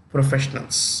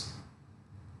Professionals.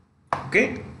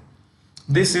 Okay,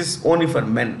 this is only for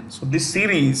men. So this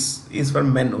series is for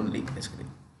men only basically.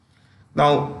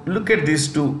 Now look at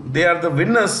these two. They are the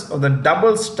winners of the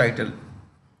doubles title.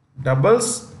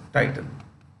 Doubles title.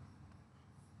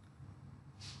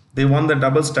 They won the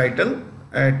doubles title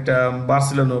at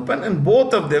Barcelona Open, and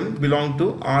both of them belong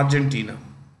to Argentina.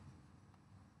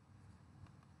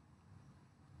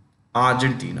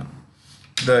 Argentina,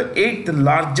 the eighth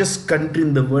largest country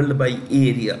in the world by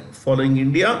area. Following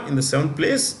India in the seventh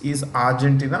place is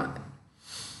Argentina.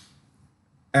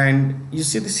 And you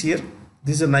see this here?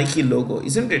 This is a Nike logo,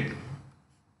 isn't it?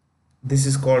 This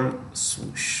is called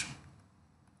swoosh.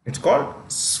 It's called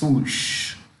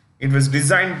swoosh. It was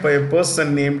designed by a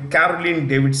person named Caroline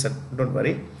Davidson. Don't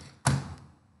worry.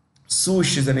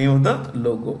 Swoosh is the name of the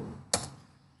logo.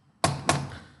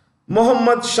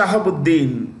 Mohammad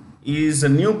Shahabuddin is the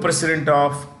new president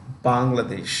of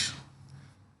Bangladesh.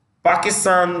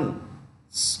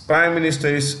 Pakistan's Prime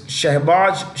Minister is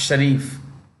Shehbaz Sharif.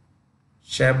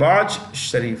 Shehbaz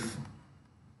Sharif.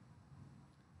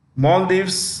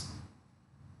 Maldives,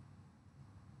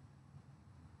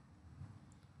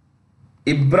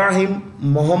 Ibrahim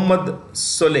Mohammed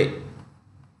Soleh.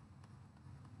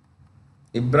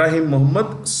 Ibrahim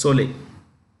Mohammed Soleh.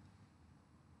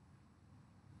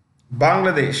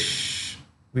 Bangladesh,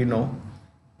 we know.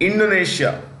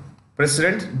 Indonesia,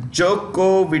 President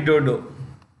Joko Widodo.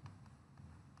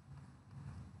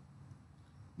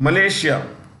 Malaysia,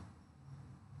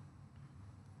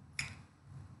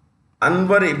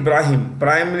 Anwar Ibrahim,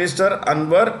 Prime Minister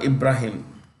Anwar Ibrahim.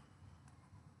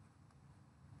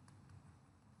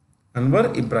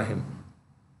 Anwar Ibrahim.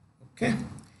 Okay.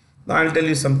 Now I'll tell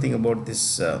you something about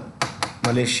this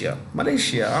Malaysia.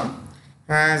 Malaysia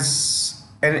has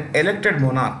an elected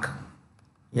monarch.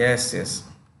 Yes, yes.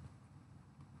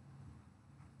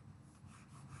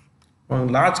 Among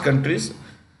large countries,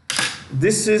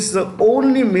 this is the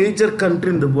only major country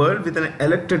in the world with an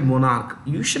elected monarch.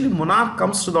 Usually, a monarch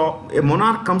comes to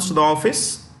the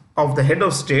office of the head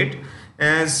of state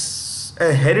as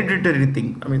a hereditary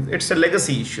thing. I mean, it's a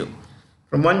legacy issue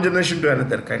from one generation to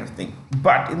another kind of thing.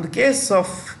 But in the case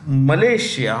of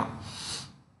Malaysia,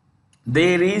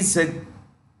 there is a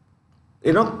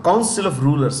council of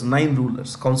rulers, 9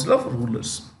 rulers, council of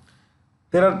rulers.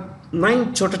 There are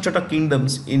 9 chota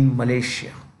kingdoms in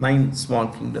Malaysia. 9 small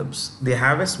kingdoms. They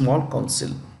have a small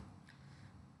council,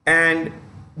 and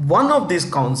one of these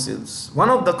councils,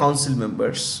 one of the council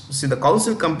members, see, the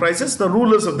council comprises the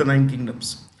rulers of the 9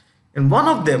 kingdoms, and one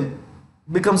of them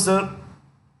becomes the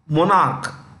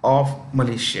monarch of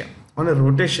Malaysia on a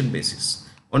rotation basis.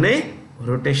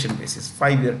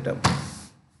 5-year term.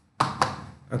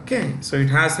 Okay, so it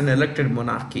has an elected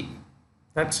monarchy.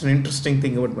 That's an interesting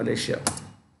thing about Malaysia.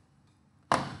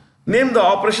 Name the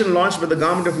operation launched by the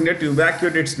government of India to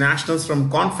evacuate its nationals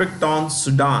from conflict on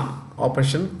Sudan.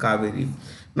 Operation Kaveri.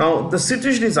 Now, the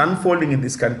situation is unfolding in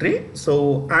this country.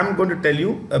 So, I'm going to tell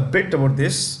you a bit about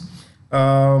this.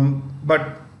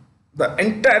 But the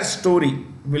entire story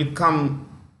will come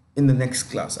in the next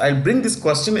class. I'll bring this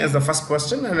question as the first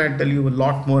question, and I'll tell you a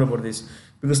lot more about this,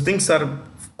 because things are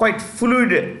quite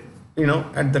fluid,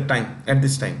 at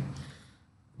this time.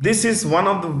 This is one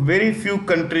of the very few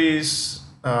countries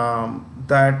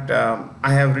that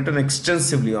I have written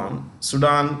extensively on.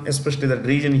 Sudan, especially that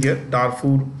region here,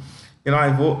 Darfur.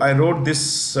 I wrote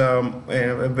this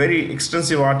a very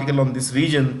extensive article on this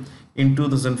region in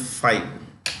 2005.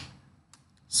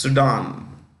 Sudan.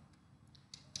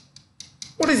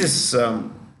 What is this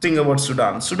thing about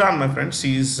Sudan? Sudan, my friends,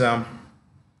 is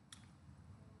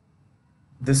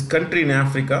this country in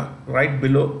Africa right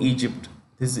below Egypt.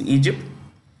 This is Egypt.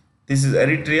 This is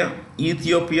Eritrea,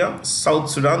 Ethiopia, South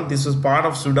Sudan. This was part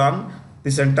of Sudan.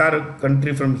 This entire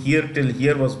country from here till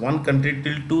here was one country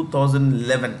till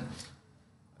 2011.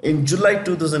 In July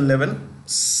 2011,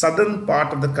 southern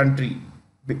part of the country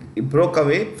broke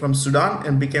away from Sudan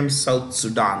and became South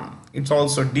Sudan. It's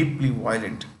also deeply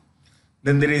violent.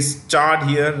 Then there is Chad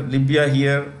here, Libya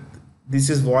here. This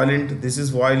is violent. This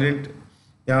is violent.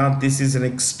 Yeah, this is an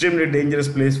extremely dangerous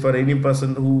place for any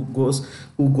person who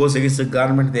goes against the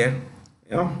government there.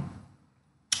 Yeah.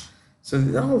 So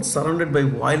they are all surrounded by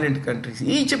violent countries.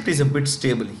 Egypt is a bit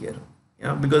stable here,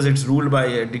 yeah, because it's ruled by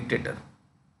a dictator.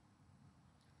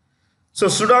 So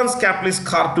Sudan's capital is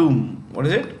Khartoum. What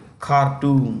is it?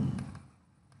 Khartoum.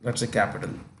 That's the capital.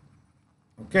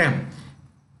 Okay.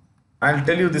 I'll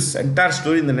tell you this entire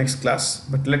story in the next class,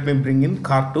 but let me bring in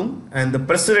Khartoum, and the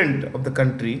president of the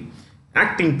country,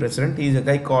 acting president, he is a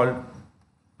guy called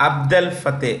Abdel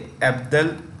Fattah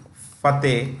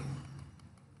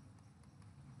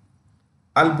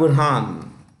Al Burhan.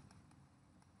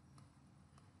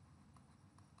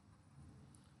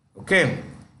 Okay,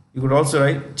 you could also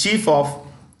write chief of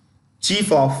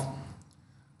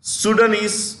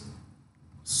Sudanese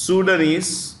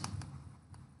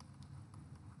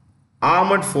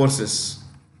armed forces.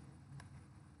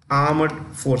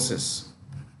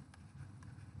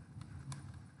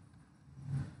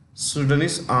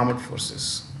 Sudanese armed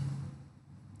forces.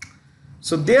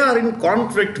 So they are in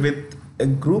conflict with a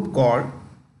group called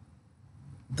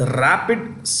the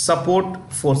Rapid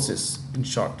Support Forces, in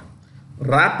short.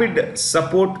 Rapid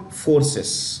Support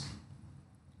Forces,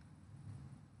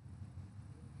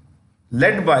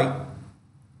 led by,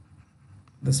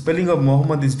 the spelling of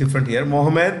Muhammad is different here,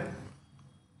 Mohammed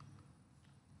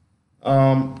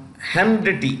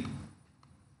Hamdati,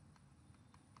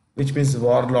 which means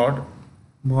warlord,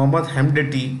 Muhammad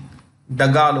Hamdati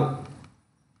Dagalo.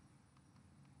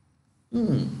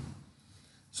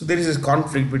 So there is a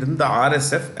conflict between the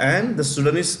RSF and the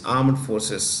Sudanese armed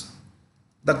forces.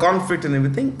 The conflict and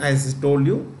everything, as I told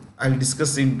you, I'll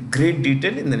discuss in great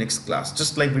detail in the next class,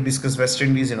 just like we discussed West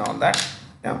Indies and all that.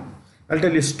 Yeah, I'll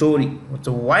tell you a story.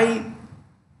 So why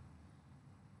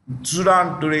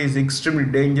Sudan today is extremely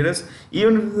dangerous,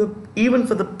 even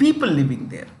for the people living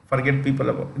there. Forget people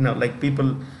about, like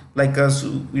people like us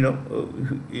who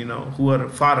who are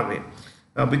far away,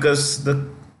 because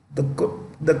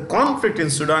the conflict in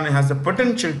Sudan has the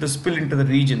potential to spill into the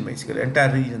region, basically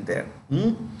entire region there.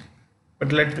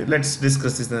 But let's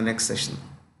discuss this in the next session.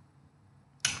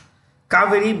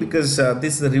 Kaveri, because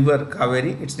this is the river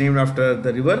Kaveri. It's named after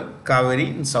the river Kaveri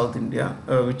in South India,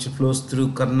 which flows through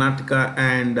Karnataka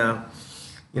and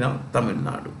Tamil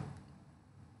Nadu.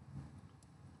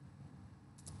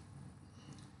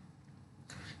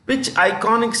 Which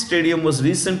iconic stadium was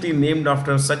recently named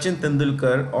after Sachin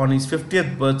Tendulkar on his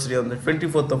 50th birthday on the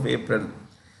 24th of April?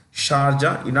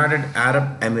 Sharjah, United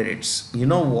Arab Emirates. You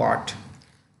know what?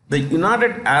 The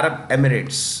United Arab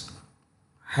Emirates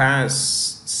has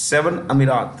 7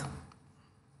 Amirat.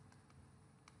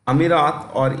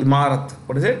 Amirat or Imarat.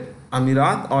 What is it?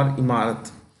 Amirat or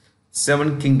Imarat.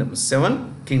 7 kingdoms.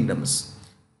 7 kingdoms.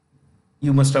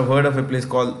 You must have heard of a place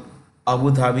called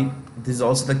Abu Dhabi. This is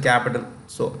also the capital.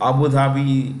 So Abu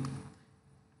Dhabi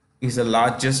is the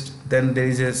largest. Then there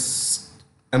is a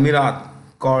Emirat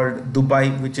called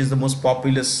Dubai, which is the most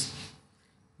populous.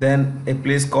 Then a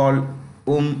place called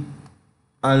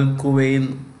Al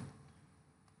Quwain.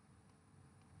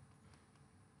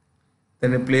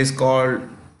 Then a place called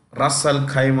Ras Al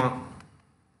Khaimah.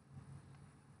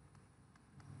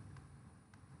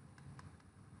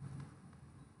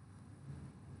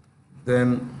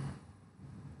 Then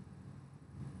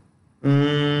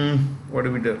what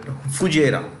do we do?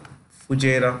 Fujairah,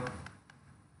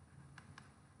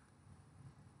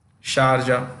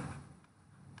 Sharjah.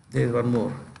 There is one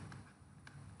more.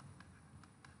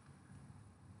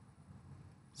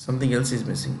 Something else is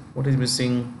missing. What is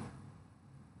missing?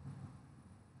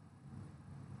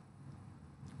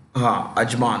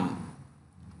 Ajman.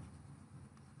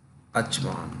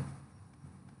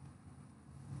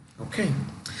 Okay.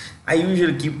 I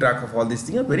usually keep track of all these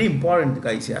things. Are very important,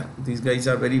 guys. Yeah, these guys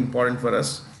are very important for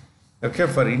us. Okay,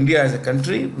 for India as a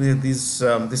country,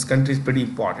 this country is pretty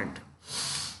important.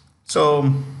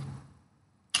 So,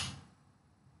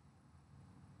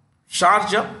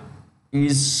 Sharjah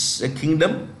is a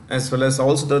kingdom as well as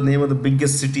also the name of the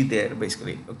biggest city there,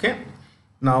 basically. Okay.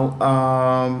 Now,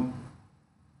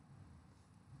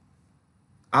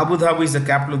 Abu Dhabi is the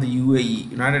capital of the UAE,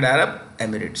 United Arab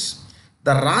Emirates.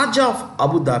 The Raja of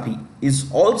Abu Dhabi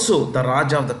is also the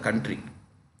Raja of the country.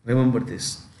 Remember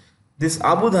this. This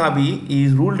Abu Dhabi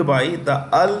is ruled by the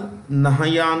Al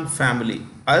Nahyan family.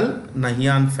 Al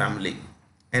Nahyan family.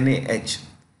 NAH.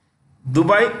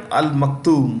 Dubai Al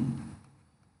Maktoum.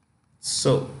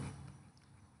 So,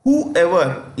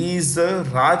 whoever is the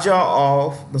Raja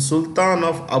of the Sultan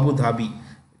of Abu Dhabi,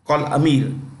 called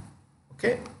Amir.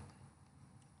 Okay.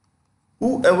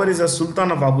 Whoever is a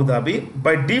Sultan of Abu Dhabi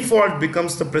by default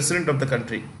becomes the president of the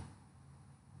country.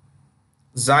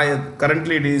 Zayed,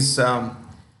 currently it is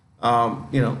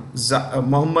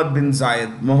Mohammed bin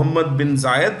Zayed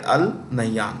Al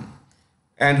Nahyan.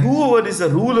 And whoever is the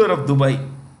ruler of Dubai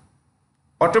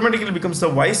automatically becomes the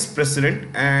vice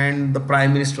president and the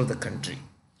prime minister of the country.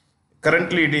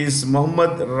 Currently it is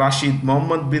Mohammed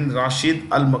bin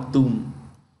Rashid Al Maktoum.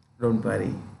 Don't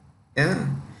worry. Yeah.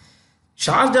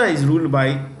 Sharjah is ruled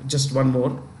by, just one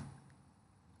more.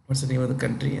 What's the name of the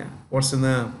country? Yeah. What's in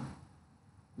the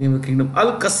name of the kingdom?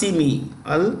 Al Qasimi.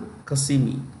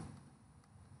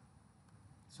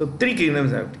 So 3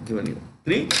 kingdoms I have given you.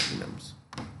 3 kingdoms.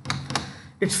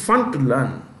 It's fun to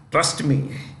learn. Trust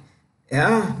me.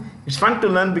 Yeah. It's fun to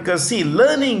learn because, see,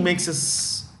 learning makes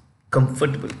us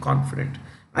comfortable, confident.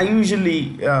 I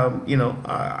usually,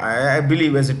 I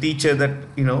believe as a teacher that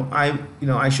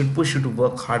I should push you to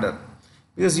work harder,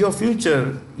 because your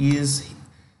future is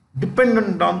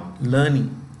dependent on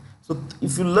learning. So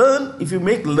if you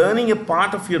make learning a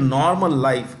part of your normal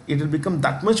life, it will become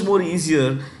that much more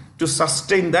easier to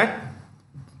sustain that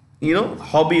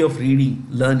hobby of reading,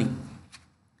 learning.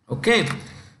 Okay,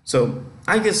 so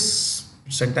I guess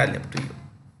it's entirely up to you.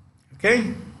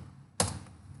 Okay.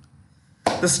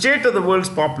 The State of the World's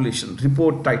Population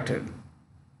report titled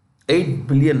 8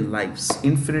 Billion Lives,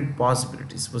 Infinite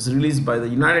Possibilities was released by the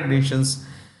United Nations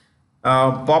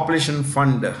Population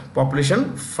Fund.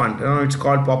 It's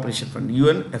called Population Fund,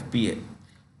 UNFPA.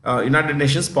 United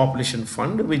Nations Population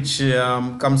Fund, which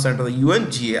comes under the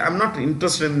UNGA. I'm not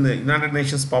interested in the United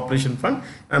Nations Population Fund.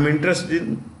 I'm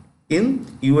interested in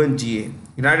UNGA.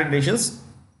 United Nations,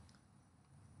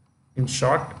 in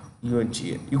short,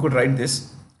 UNGA. You could write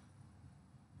this.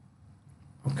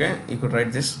 Okay, you could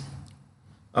write this.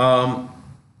 What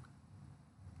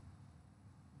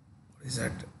is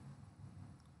that?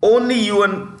 Only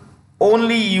UN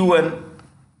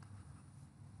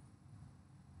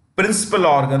principal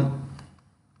organ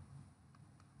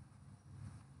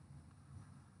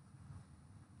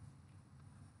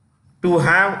to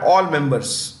have all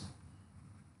members,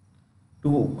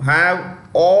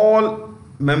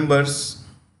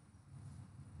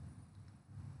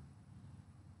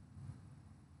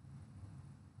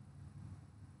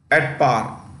 at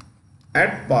par.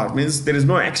 At par means there is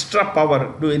no extra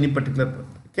power to any particular.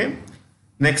 Okay.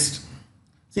 Next,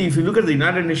 see, if you look at the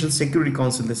United Nations Security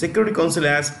Council, the Security Council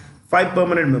has 5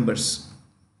 permanent members,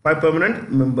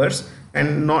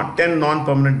 and not 10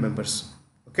 non-permanent members.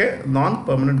 Okay,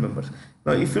 non-permanent members.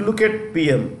 Now, if you look at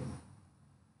PM,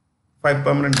 5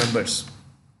 permanent members,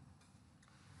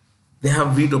 they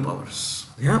have veto powers.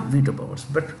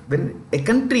 But when a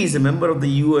country is a member of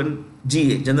the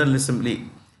UNGA, General Assembly,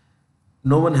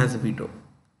 no one has a veto.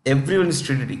 Everyone is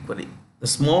treated equally. The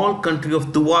small country of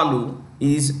Tuvalu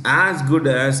is as good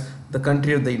as the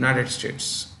country of the United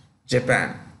States,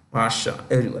 Japan, Russia,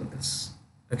 everyone else.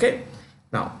 Okay.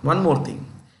 Now, one more thing.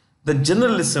 The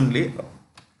General Assembly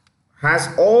has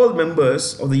all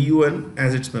members of the UN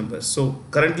as its members. So,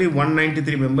 currently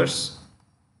 193 members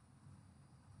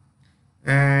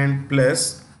and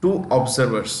plus 2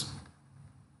 observers.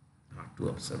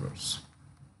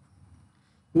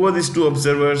 Who are these 2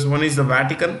 observers? One is the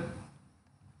Vatican.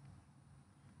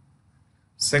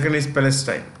 Second is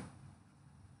Palestine.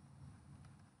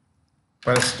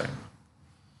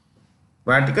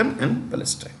 Vatican and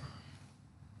Palestine.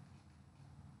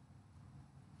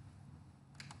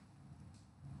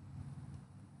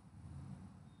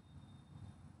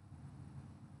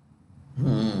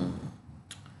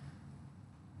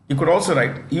 You could also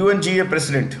write UNGA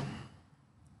President.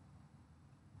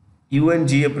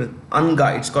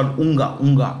 UNGA, it's called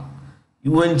UNGA.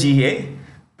 UNGA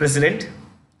President,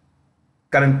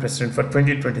 current President for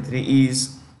 2023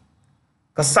 is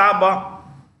Kasaba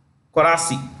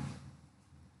Korasi.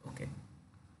 Okay.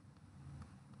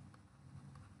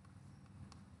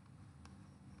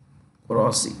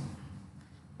 Korasi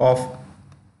of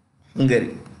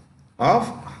Hungary.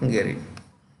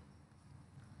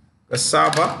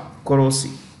 Kasaba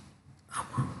Korosi,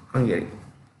 Hungary.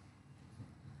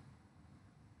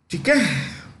 Okay,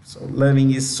 so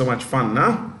learning is so much fun,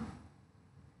 now.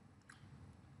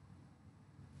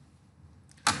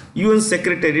 UN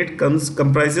Secretariat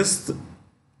comprises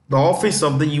the office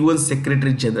of the UN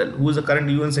Secretary General. Who is the current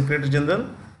UN Secretary General?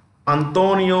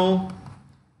 Antonio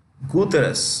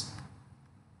Guterres.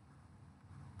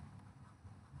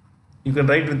 You can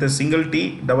write with a single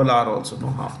T, double R also, no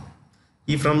half.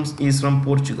 He is from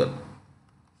Portugal.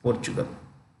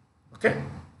 Okay.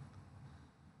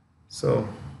 So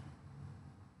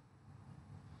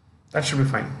that should be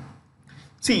fine.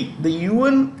 See, the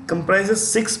UN comprises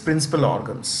 6 principal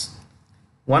organs.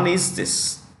 One is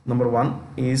this. Number 1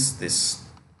 is this.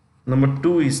 Number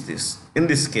 2 is this. In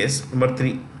this case, number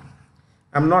 3.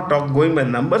 I'm not going by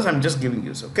numbers. I'm just giving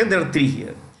you. Okay, there are 3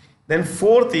 here. Then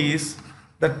 4th is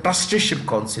the Trusteeship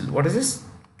Council. What is this?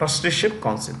 Trusteeship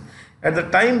Council. At the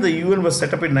time the UN was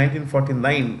set up in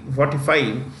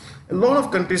 1945, a lot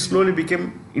of countries slowly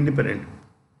became independent.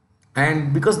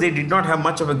 And because they did not have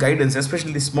much of a guidance,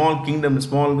 especially the small kingdoms,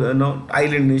 small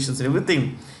island nations and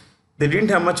everything, they didn't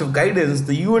have much of guidance.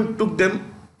 The UN took them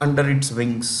under its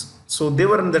wings. So they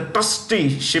were in the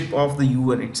trusteeship of the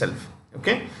UN itself.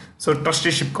 Okay. So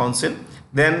Trusteeship Council.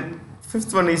 Then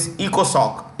 5th one is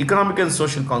ECOSOC, Economic and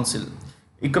Social Council.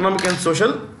 Economic and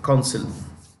Social Council.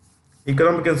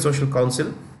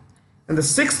 And the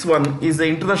 6th one is the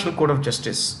International Court of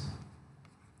Justice.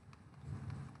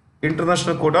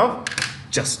 International Court of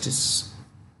Justice.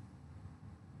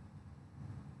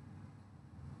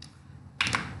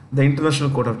 The International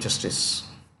Court of Justice.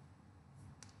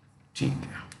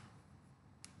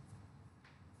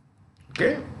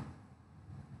 Okay.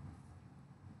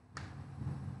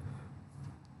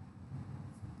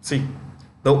 See,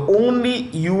 the only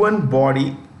UN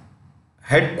body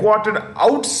headquartered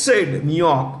outside New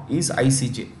York is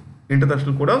ICJ,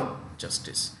 International Court of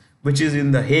Justice, which is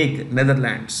in The Hague,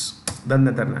 Netherlands. The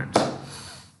Netherlands.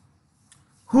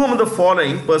 Who among the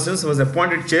following persons was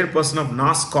appointed chairperson of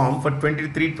NASSCOM for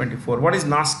 23-24? What is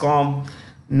NASSCOM?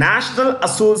 National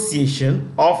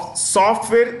Association of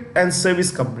Software and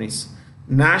Service Companies.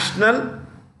 National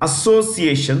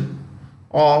Association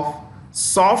of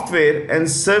Software and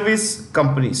Service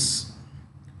Companies.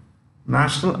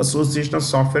 National Association of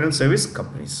Software and Service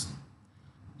Companies.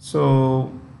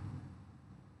 So,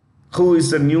 who is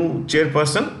the new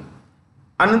chairperson?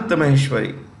 Ananta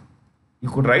Maheshwari. You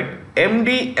could write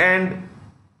MD and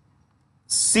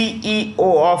CEO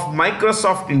of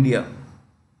Microsoft India.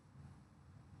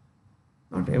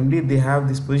 Not MD, they have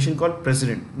this position called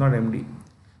President, not MD.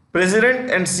 President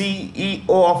and CEO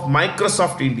of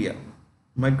Microsoft India.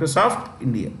 Microsoft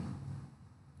India.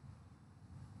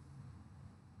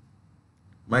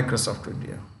 Microsoft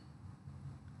India.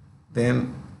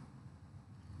 Then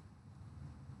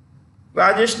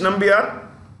Rajesh Nambiar.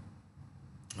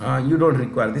 You don't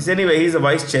require this. Anyway, he is a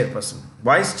vice chairperson.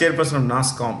 Vice chairperson of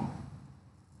NASSCOM.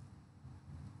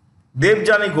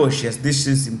 Debjani Ghosh, yes, this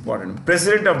is important.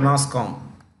 President of NASSCOM.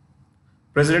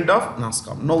 President of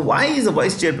NASSCOM. Now, why is a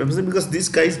vice chairperson? Because these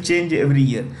guys change every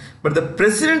year. But the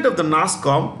president of the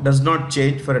NASSCOM does not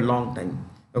change for a long time.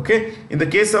 Okay. In the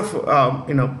case of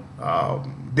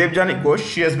Debjani Ghosh,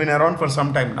 she has been around for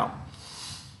some time now.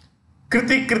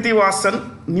 Kriti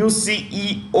Kritivasan, new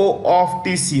CEO of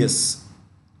TCS.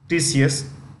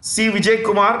 C. Vijay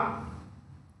Kumar,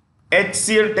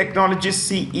 HCL Technologies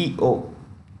CEO.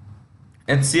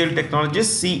 HCL Technologies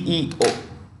CEO.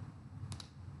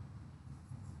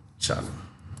 Chalo.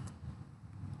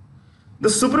 The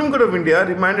Supreme Court of India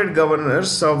reminded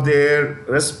governors of their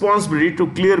responsibility to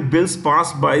clear bills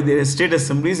passed by their state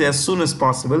assemblies as soon as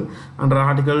possible under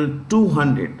Article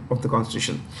 200 of the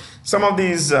Constitution. Some of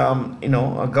these,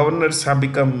 governors have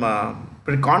become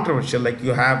pretty controversial. Like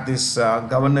you have this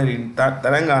governor in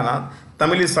Telangana,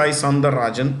 Tamilisai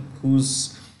Soundararajan,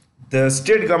 who's the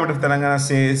state government of Telangana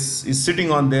says is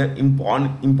sitting on their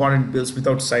important bills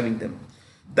without signing them.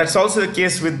 That's also the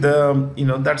case with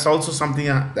that's also something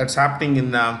that's happening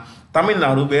in Tamil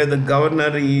Nadu, where the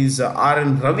governor is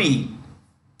R.N. Ravindra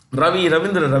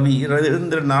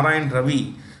Narayan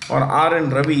Ravi, or R.N.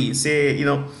 Ravi,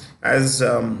 has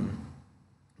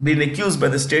been accused by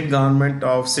the state government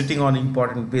of sitting on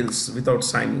important bills without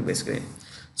signing, basically.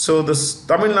 So the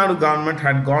Tamil Nadu government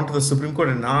had gone to the Supreme Court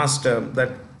and asked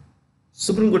that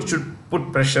Supreme Court should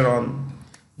put pressure on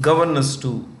governors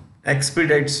to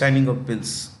expedite signing of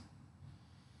bills.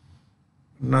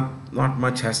 Not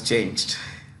much has changed.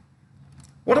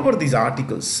 What about these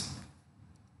articles?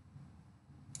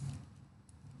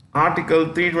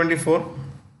 Article 324,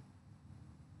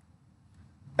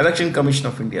 Election Commission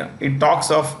of India. It talks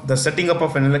of the setting up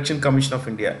of an Election Commission of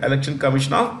India. Election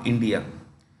Commission of India.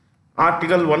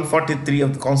 Article 143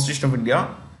 of the Constitution of India.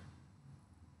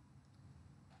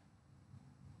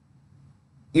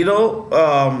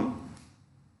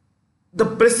 The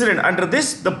president, under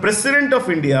this, the President of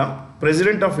India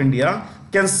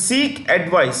can seek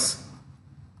advice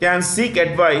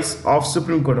of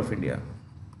Supreme Court of India.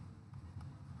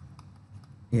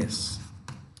 Yes.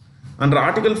 Under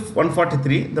Article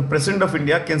 143, the President of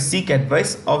India can seek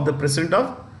advice of the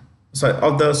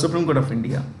the Supreme Court of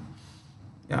India.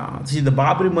 Yeah, see, the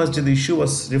Babri Masjid issue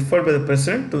was referred by the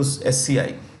President to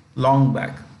SCI long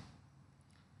back.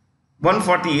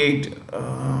 148,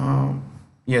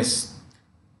 yes.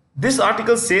 This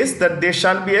article says that there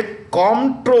shall be a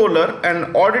Comptroller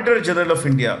and Auditor General of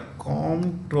India.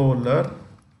 Comptroller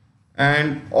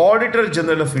and Auditor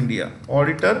General of India.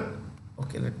 Auditor,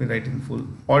 okay, let me write in full.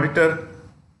 Auditor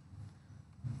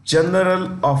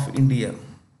General of India.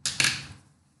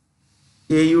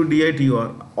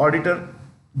 AUDITOR. Auditor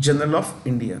General of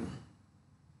India.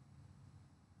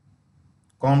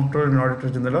 Comptroller and Auditor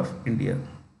General of India.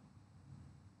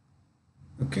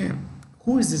 Okay.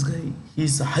 Who is this guy? He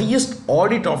is the highest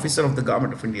audit officer of the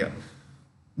government of India.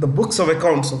 The books of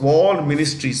accounts of all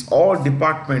ministries, all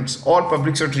departments, all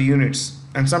public sector units,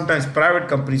 and sometimes private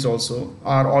companies also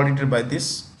are audited by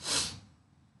this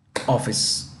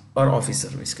office or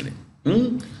officer, basically.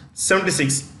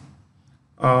 76.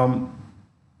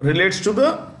 relates to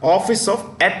the office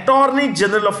of Attorney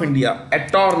General of India.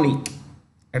 Attorney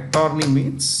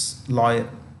means lawyer.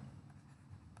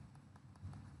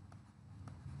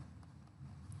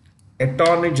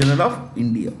 Attorney General of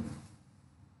India.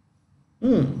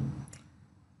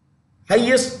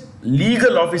 Highest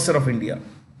legal officer of India.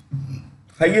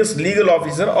 Highest legal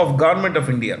officer of Government of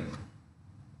India.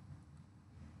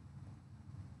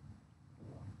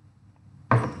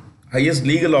 Highest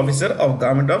legal officer of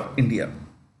Government of India.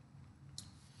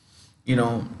 You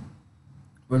know,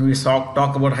 when we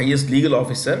talk about highest legal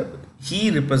officer,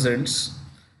 he represents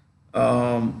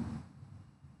the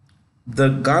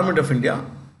Government of India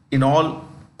in all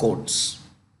courts.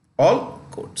 All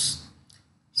courts.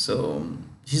 So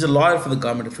he's a lawyer for the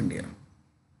Government of India.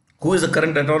 Who is the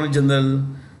current Attorney General?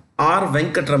 R.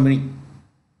 Venkatrami,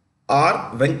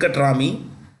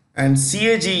 and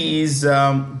CAG is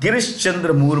Girish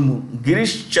Chandra Murmu.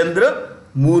 Girish Chandra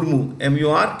Murmu.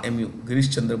 MURMU. Girish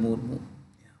Chandra Murmu.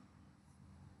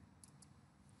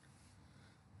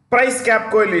 Price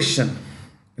cap coalition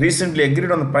recently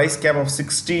agreed on the price cap of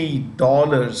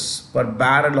 $60 per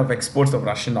barrel of exports of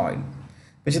Russian oil.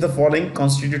 Which of the following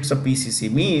constitutes a PCC?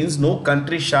 Means no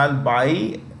country shall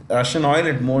buy Russian oil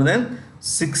at more than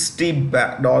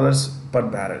 $60 per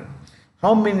barrel.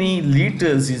 How many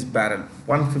liters is barrel?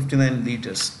 159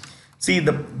 liters. See,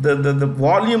 the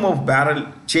volume of barrel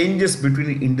changes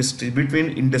between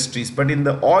industries, but in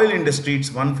the oil industry it's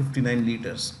 159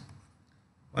 liters.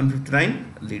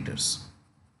 159 liters.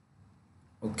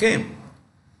 Okay.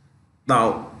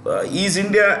 Now, is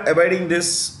India abiding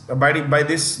by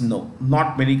this? No,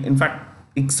 not many. In fact,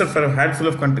 except for a handful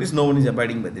of countries, no one is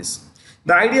abiding by this.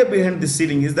 The idea behind this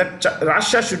ceiling is that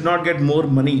Russia should not get more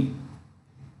money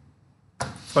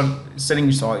for selling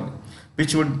its oil,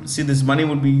 which would see this money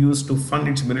would be used to fund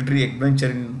its military adventure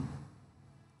in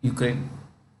Ukraine.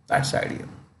 That's the idea.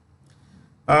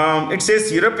 It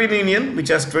says European Union, which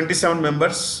has 27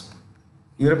 members.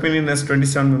 European Union has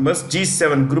 27 members.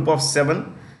 G7, group of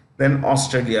 7. Then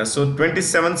Australia. So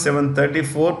 27, 7,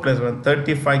 34 plus 1,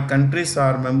 35 countries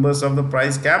are members of the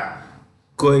price cap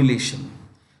coalition.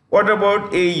 What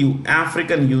about AU,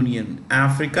 African Union?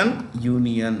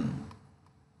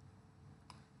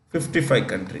 55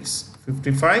 countries.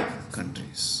 55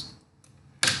 countries.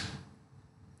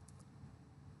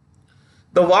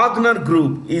 The Wagner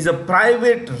Group is a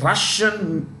private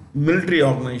Russian military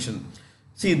organization.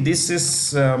 See, this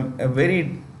is a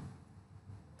very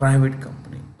private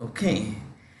company. Okay.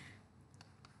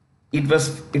 It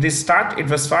was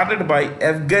started by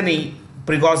Evgeny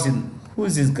Prigozhin. Who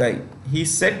is this guy?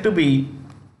 He's said to be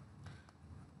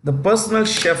the personal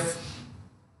chef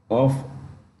of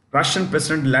Russian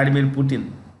President Vladimir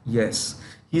Putin. Yes,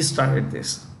 he started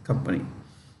this company.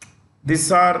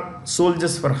 These are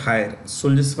soldiers for hire.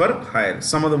 Soldiers for hire.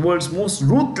 Some of the world's most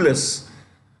ruthless,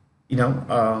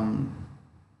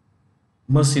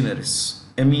 mercenaries.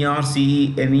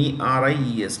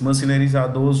 MERCENERIES. Mercenaries are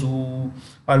those who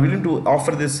are willing to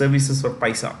offer their services for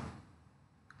paisa.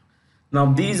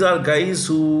 Now, these are guys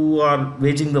who are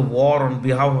waging the war on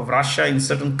behalf of Russia in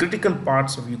certain critical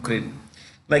parts of Ukraine.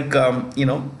 Like,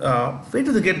 where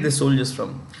do they get the soldiers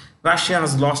from? Russia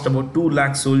has lost about 2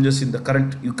 lakh soldiers in the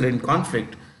current Ukraine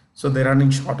conflict. So they're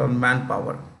running short on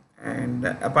manpower. And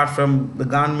apart from the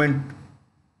government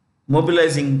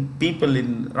mobilizing people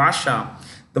in Russia,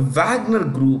 the Wagner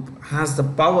Group has the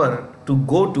power to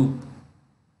go to,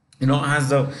 has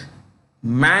the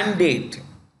mandate,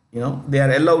 they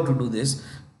are allowed to do this,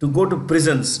 to go to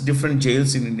prisons, different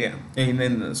jails in India,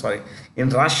 in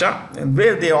Russia, and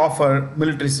where they offer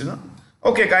militaries,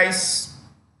 okay guys,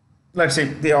 let's say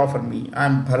they offer me,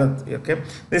 I'm Bharat, okay,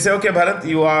 they say, okay Bharat,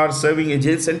 you are serving a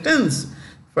jail sentence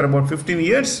for about 15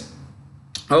 years,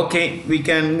 okay, we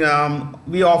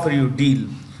offer you a deal,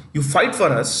 you fight for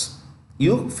us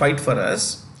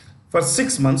for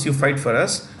 6 months, you fight for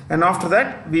us, and after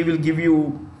that we will give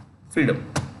you freedom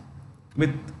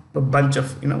with a bunch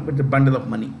of, with a bundle of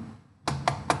money.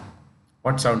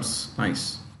 What sounds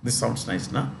nice? This sounds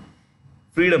nice, na?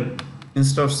 Freedom.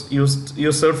 Instead of you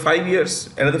serve 5 years,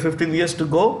 another 15 years to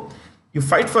go, you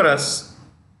fight for us,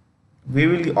 we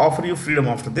will offer you freedom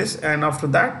after this, and after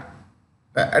that,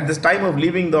 at this time of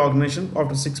leaving the organization,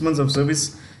 after 6 months of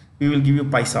service, we will give you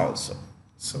paisa also.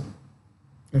 So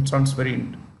it sounds very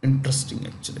interesting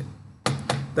actually.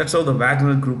 That's how the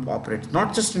Wagner Group operates.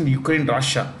 Not just in Ukraine,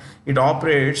 Russia. It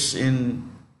operates in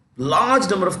large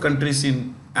number of countries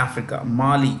in Africa,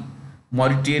 Mali,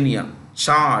 Mauritania,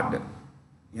 Chad,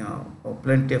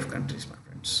 plenty of countries, my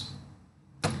friends.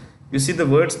 You see the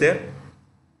words there?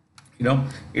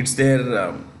 It's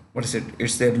their,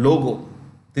 it's their logo.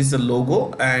 This is the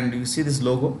logo, and you see this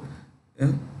logo,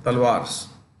 Talwars,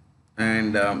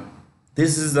 and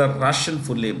this is the Russian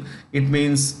full name. It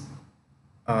means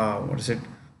what is it?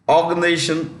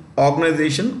 Organization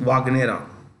Wagnera.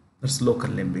 That's local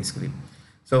name basically.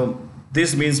 So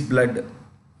this means blood.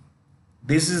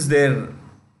 This is their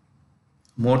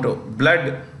motto.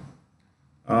 Blood.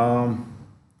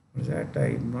 What is that?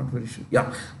 I'm not very sure.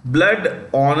 Yeah, blood,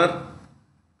 honor,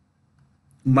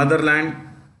 motherland,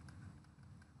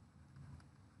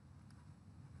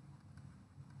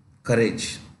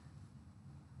 courage.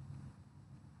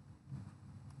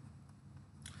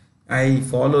 I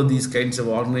follow these kinds of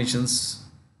organizations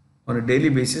on a daily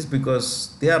basis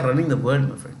because they are running the world,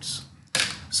 my friends.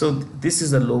 So this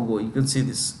is the logo. You can see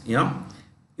this. Yeah,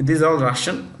 this is all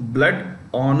Russian. Blood,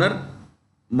 honor,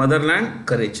 motherland,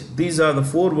 courage. These are the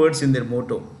 4 words in their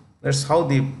motto. That's how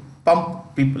they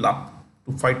pump people up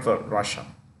to fight for Russia.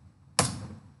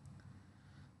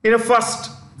 In a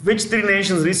first, which 3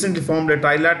 nations recently formed a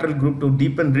trilateral group to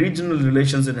deepen regional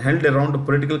relations and held around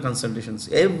political consultations?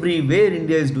 Everywhere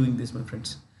India is doing this, my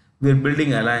friends. We are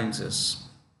building alliances,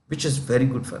 which is very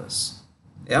good for us.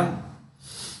 Yeah.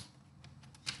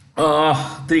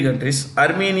 3 countries: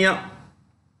 Armenia,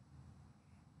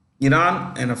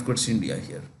 Iran, and of course India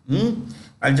here.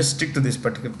 I'll just stick to this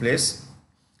particular place.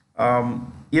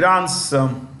 Iran's a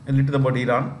little about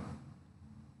Iran.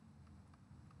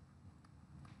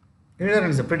 Iran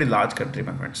is a pretty large country,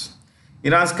 my friends.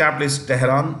 Iran's capital is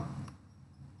Tehran.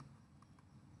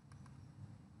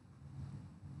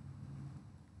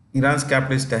 Iran's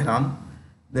capital is Tehran.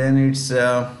 Then it's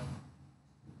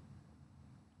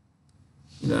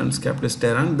Iran's capital is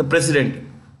Tehran. The president,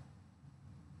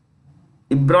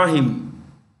 Ibrahim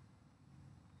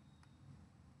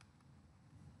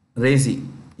Raisi.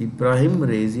 Ibrahim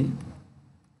Raisi.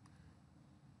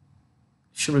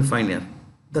 Should be fine here.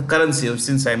 The currency,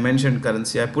 since I mentioned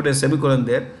currency, I put a semicolon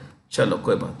there. Chalo,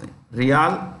 koi baat nahi.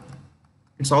 Riyal,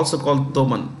 it's also called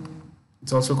Toman.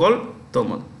 It's also called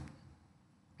Toman.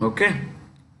 Okay.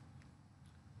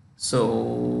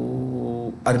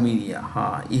 So, Armenia.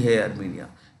 Ye hai Armenia.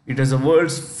 It is the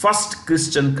world's first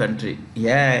Christian country.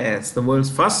 Yes, the world's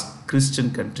first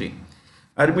Christian country.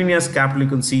 Armenia's capital you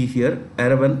can see here,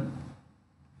 Yerevan.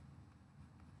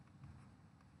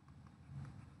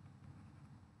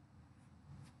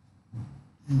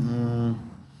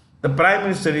 The Prime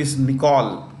Minister is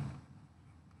Nikol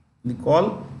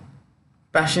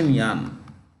Pashinyan,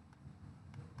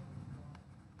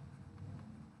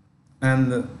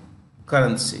 and the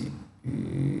currency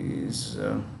is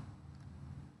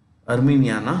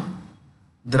Armenian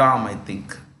Dram, I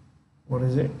think. What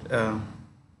is it?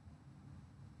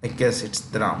 I guess it's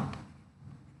Dram.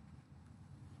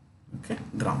 Okay,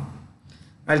 Dram.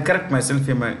 I'll correct myself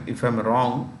if I'm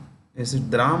wrong. Is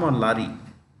it Dram or Lari?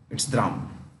 It's Dram.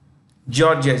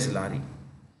 Georgia is Lari.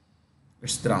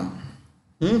 It's Dram.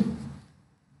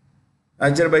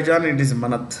 Azerbaijan, it is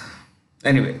Manat.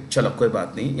 Anyway, chalo, koi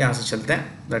baat nahi. Yahan se chalte hain.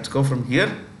 Let's go from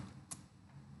here.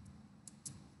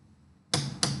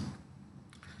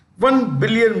 1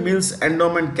 billion meals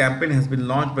endowment campaign has been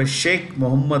launched by Sheikh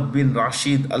Mohammed bin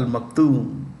Rashid Al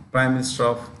Maktoum, Prime Minister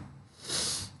of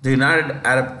the United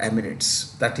Arab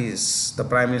Emirates. That is the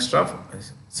Prime Minister of.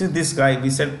 See this guy, we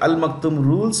said Al Maktoum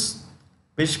rules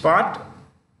which part?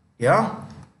 Yeah,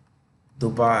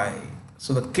 Dubai.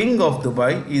 So the King of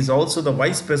Dubai is also the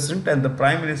Vice President and the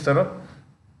Prime Minister of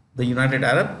the United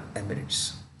Arab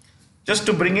Emirates. Just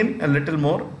to bring in a little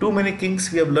more, too many kings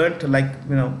we have learnt, like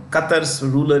Qatar's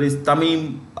ruler is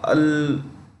Tamim Al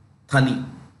Thani.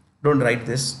 Don't write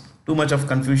this, too much of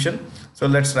confusion. So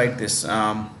let's write this.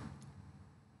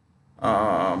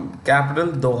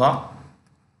 Capital Doha.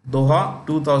 Doha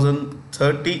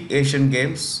 2030 Asian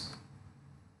Games.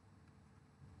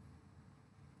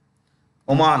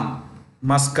 Oman,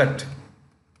 Muscat.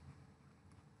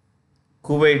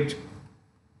 Kuwait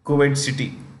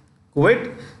City.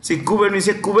 Kuwait, see Kuwait, when we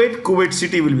say Kuwait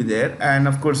City will be there, and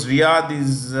of course Riyadh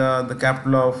is the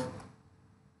capital of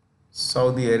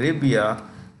Saudi Arabia,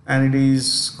 and it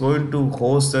is going to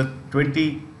host the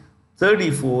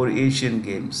 2034 Asian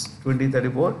Games.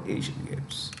 2034 Asian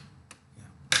Games.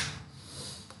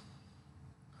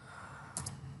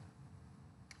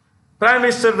 Prime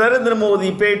Minister Narendra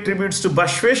Modi paid tributes to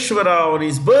Bashveshwara on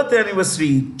his birth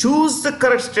anniversary. Choose the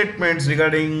correct statements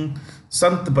regarding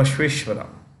Sant Bashveshwara.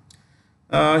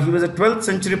 He was a 12th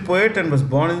century poet and was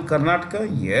born in Karnataka.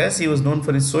 Yes, he was known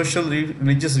for his social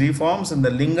religious reforms and the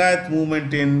Lingayat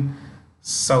movement in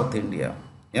South India.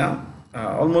 Yeah,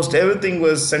 almost everything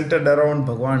was centered around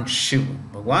Bhagwan Shiv.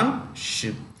 Bhagwan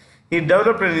Shiv. He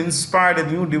developed and inspired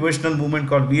a new devotional movement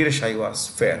called Veera Shaivas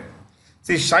fair.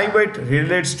 See, Shaivite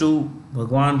relates to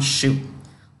Bhagwan Shiv.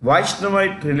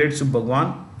 Vaishnavite relates to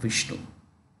Bhagwan Vishnu.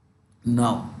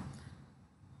 Now,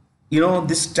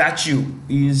 this statue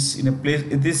is in a place,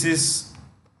 this is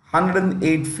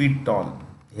 108 feet tall.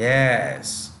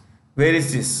 Yes. Where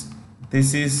is this?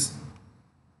 This is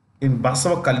in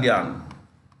Basava Kalyan.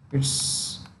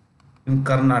 It's in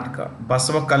Karnataka.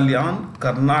 Basava Kalyan,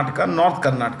 Karnataka, North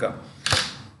Karnataka.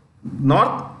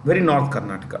 Very north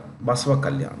Karnataka. Basava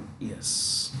Kalyan.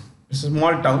 Yes. It's a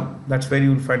small town. That's where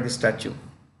you will find this statue.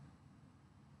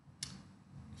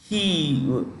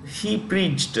 He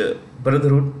preached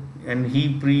brotherhood, and he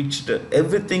preached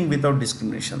everything without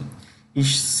discrimination. He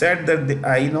said that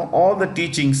all the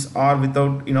teachings are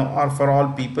are for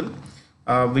all people.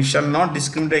 We shall not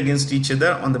discriminate against each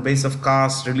other on the basis of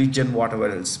caste, religion, whatever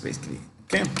else, basically.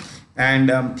 Okay,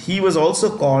 and he was also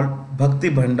called Bhakti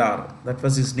Bhandar. That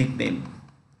was his nickname,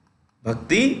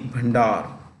 Bhakti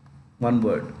Bhandar. One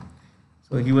word.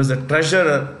 So he was a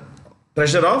treasure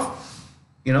of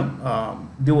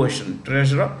devotion,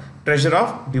 treasure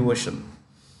of devotion.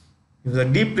 He was a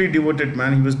deeply devoted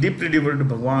man. He was deeply devoted to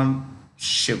Bhagwan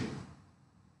Shiv.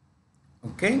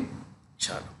 Okay,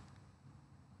 chalo.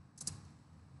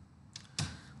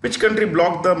 Which country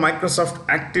blocked the Microsoft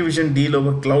Activision deal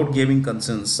over cloud gaming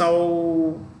concerns?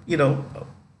 So,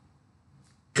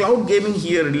 cloud gaming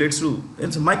here relates to,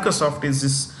 Microsoft is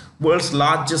this world's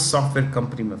largest software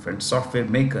company, my friend, software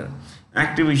maker.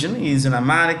 Activision is an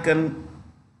American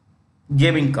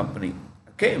gaming company.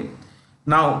 Okay.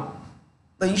 Now,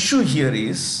 the issue here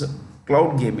is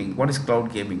cloud gaming. What is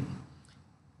cloud gaming?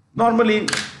 Normally,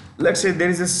 let's say there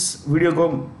is this video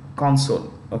game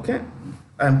console. Okay.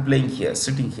 I'm playing here,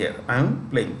 sitting here. I'm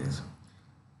playing this.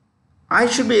 I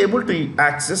should be able to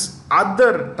access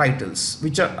other titles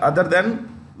which are other than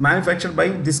manufactured by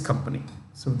this company.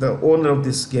 So the owner of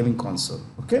this gaming console.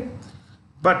 Okay.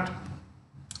 But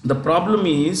the problem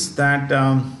is that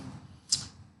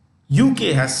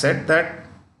UK has said that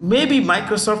maybe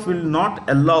Microsoft will not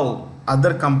allow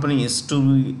other companies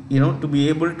to be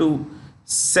able to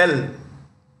sell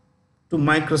to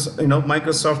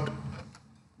Microsoft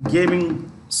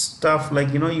gaming stuff,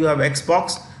 like you have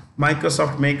Xbox,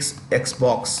 Microsoft makes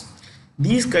Xbox.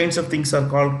 These kinds of things are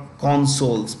called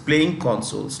consoles, playing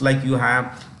consoles. Like you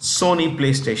have Sony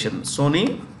PlayStation.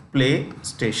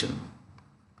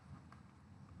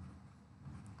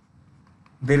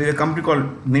 There is a company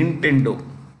called Nintendo.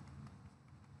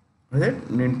 Is it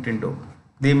Nintendo?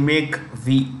 They make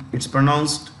V. It's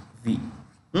pronounced V.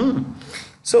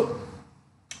 So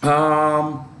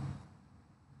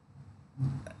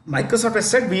Microsoft has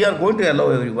said we are going to allow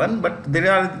everyone, but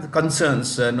there are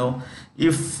concerns.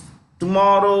 If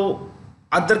tomorrow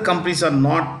other companies are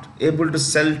not able to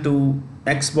sell to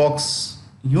Xbox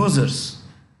users,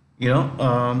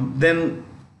 then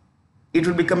it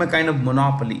will become a kind of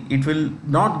monopoly. It will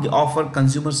not offer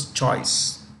consumers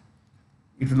choice.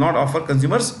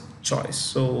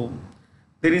 So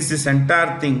there is this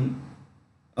entire thing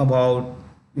about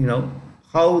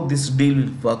how this deal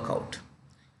will work out.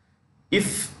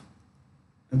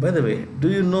 By the way, do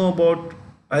you know about,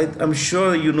 I'm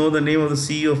sure you know the name of the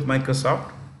CEO of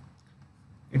Microsoft.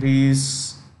 It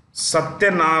is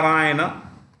Satya Narayana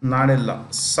Nadella.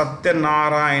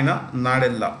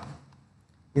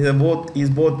 He's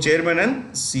both chairman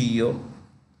and CEO.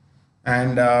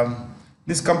 And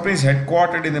this company is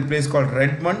headquartered in a place called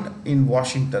Redmond in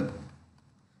Washington.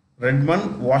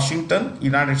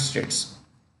 United States.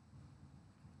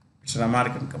 It's an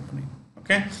American company.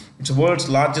 Okay, it's the world's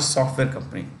largest software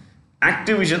company.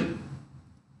 Activision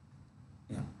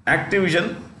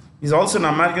is also an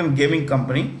American gaming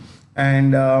company,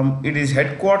 and it is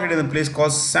headquartered in a place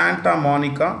called Santa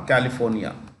Monica,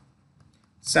 California.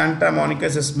 Santa Monica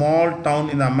is a small town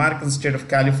in the American state of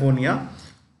California.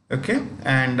 Okay,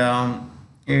 and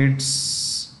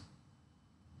its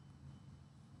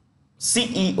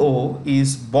CEO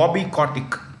is Bobby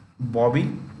Kotick. Bobby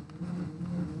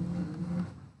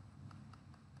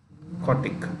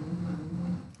Kotick.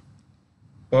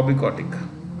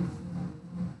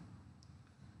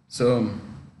 So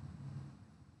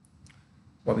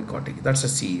Bobby Kotick, that's a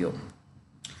CEO.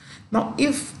 Now,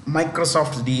 if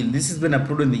Microsoft's deal, this has been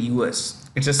approved in the US,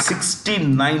 it's a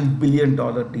 $69 billion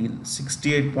deal,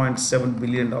 $68.7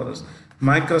 billion.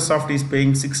 Microsoft is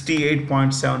paying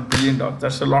 $68.7 billion.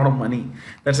 That's a lot of money.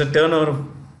 That's a turnover of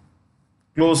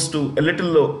close to a little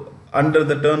low, under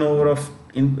the turnover of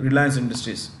Reliance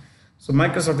Industries. So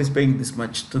Microsoft is paying this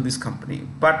much to this company,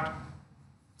 but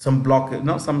some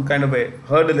kind of a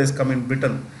hurdle has come in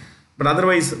Britain. But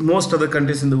otherwise, most other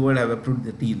countries in the world have approved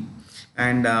the deal.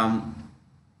 And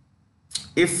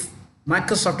if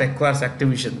Microsoft acquires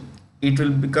Activision, it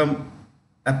will become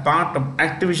a part of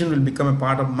Activision will become a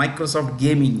part of Microsoft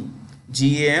Gaming,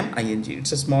 GAMING.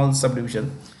 It's a small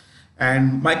subdivision,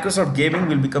 and Microsoft Gaming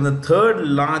will become the third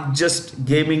largest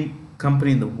gaming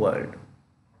company in the world.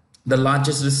 The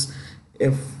largest is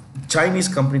a Chinese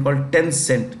company called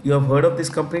Tencent. You have heard of this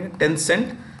company,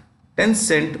 Tencent?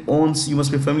 Tencent owns, you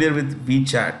must be familiar with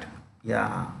WeChat.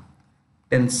 Yeah,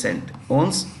 Tencent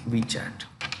owns WeChat.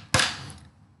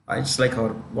 It's like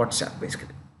our WhatsApp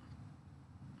basically.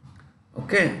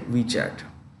 Okay, WeChat.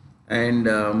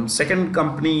 And second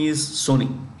company is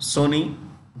Sony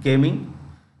Gaming,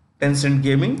 Tencent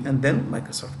Gaming, and then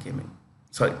Microsoft Gaming.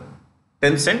 Sorry,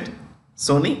 Tencent,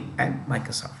 Sony, and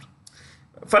Microsoft.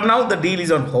 For now, the deal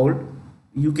is on hold.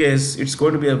 UK is, it's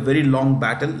going to be a very long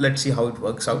battle. Let's see how it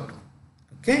works out.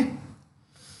 Okay.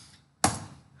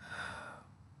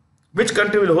 Which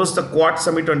country will host the Quad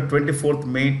Summit on 24th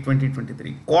May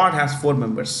 2023? Quad has 4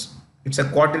 members. It's a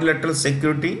quadrilateral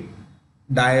security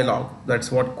dialogue.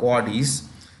 That's what Quad is.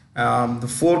 The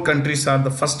 4 countries are the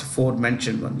first 4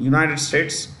 mentioned one: United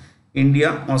States,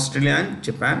 India, Australia, and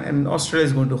Japan. And Australia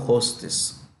is going to host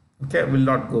this. Okay, will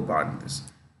not go part in this.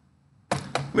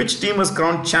 Which team was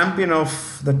crowned champion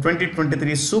of the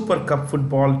 2023 Super Cup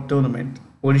football tournament?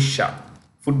 Odisha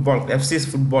Football FC's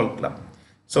Football Club.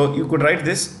 So you could write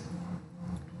this.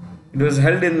 It was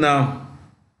held in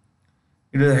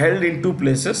 2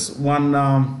 places. One,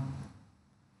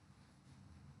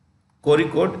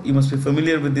 Kozhikode. You must be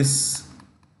familiar with this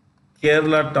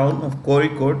Kerala town of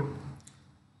Kozhikode.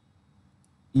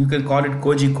 You can call it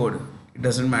Kozhikode. It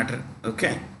doesn't matter.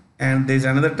 Okay. And there is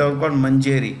another town called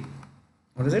Manjeri.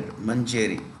 What is it?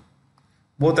 Manjeri.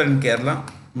 Both are in Kerala.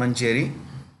 Manjeri.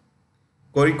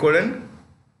 Kozhikode and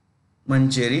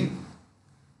Manjeri.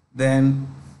 Then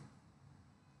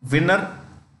winner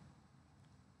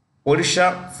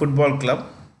Odisha Football Club.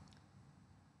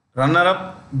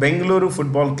 Runner-up Bengaluru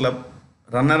Football Club.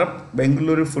 Runner-up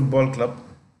Bengaluru Football Club.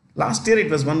 Last year it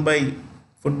was won by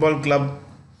Football Club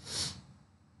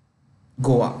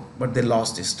Goa, but they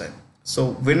lost this time.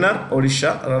 So winner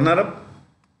Odisha, runner-up,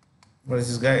 what is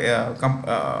this guy?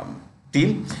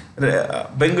 Team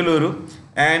Bengaluru,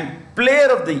 and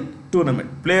player of the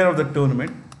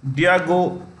tournament,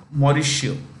 Diego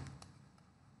Mauricio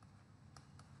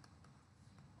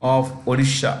of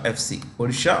Odisha FC.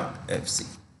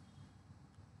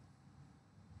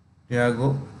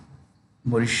 Diego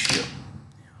Mauricio.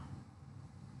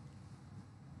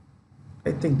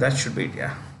 I think that should be it,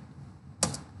 yeah.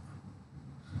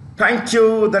 Thank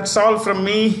you. That's all from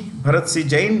me, Bharat C.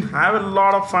 Jain. Have a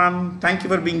lot of fun. Thank you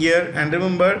for being here. And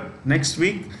remember, next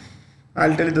week,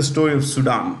 I'll tell you the story of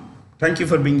Sudan. Thank you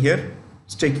for being here.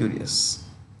 Stay curious.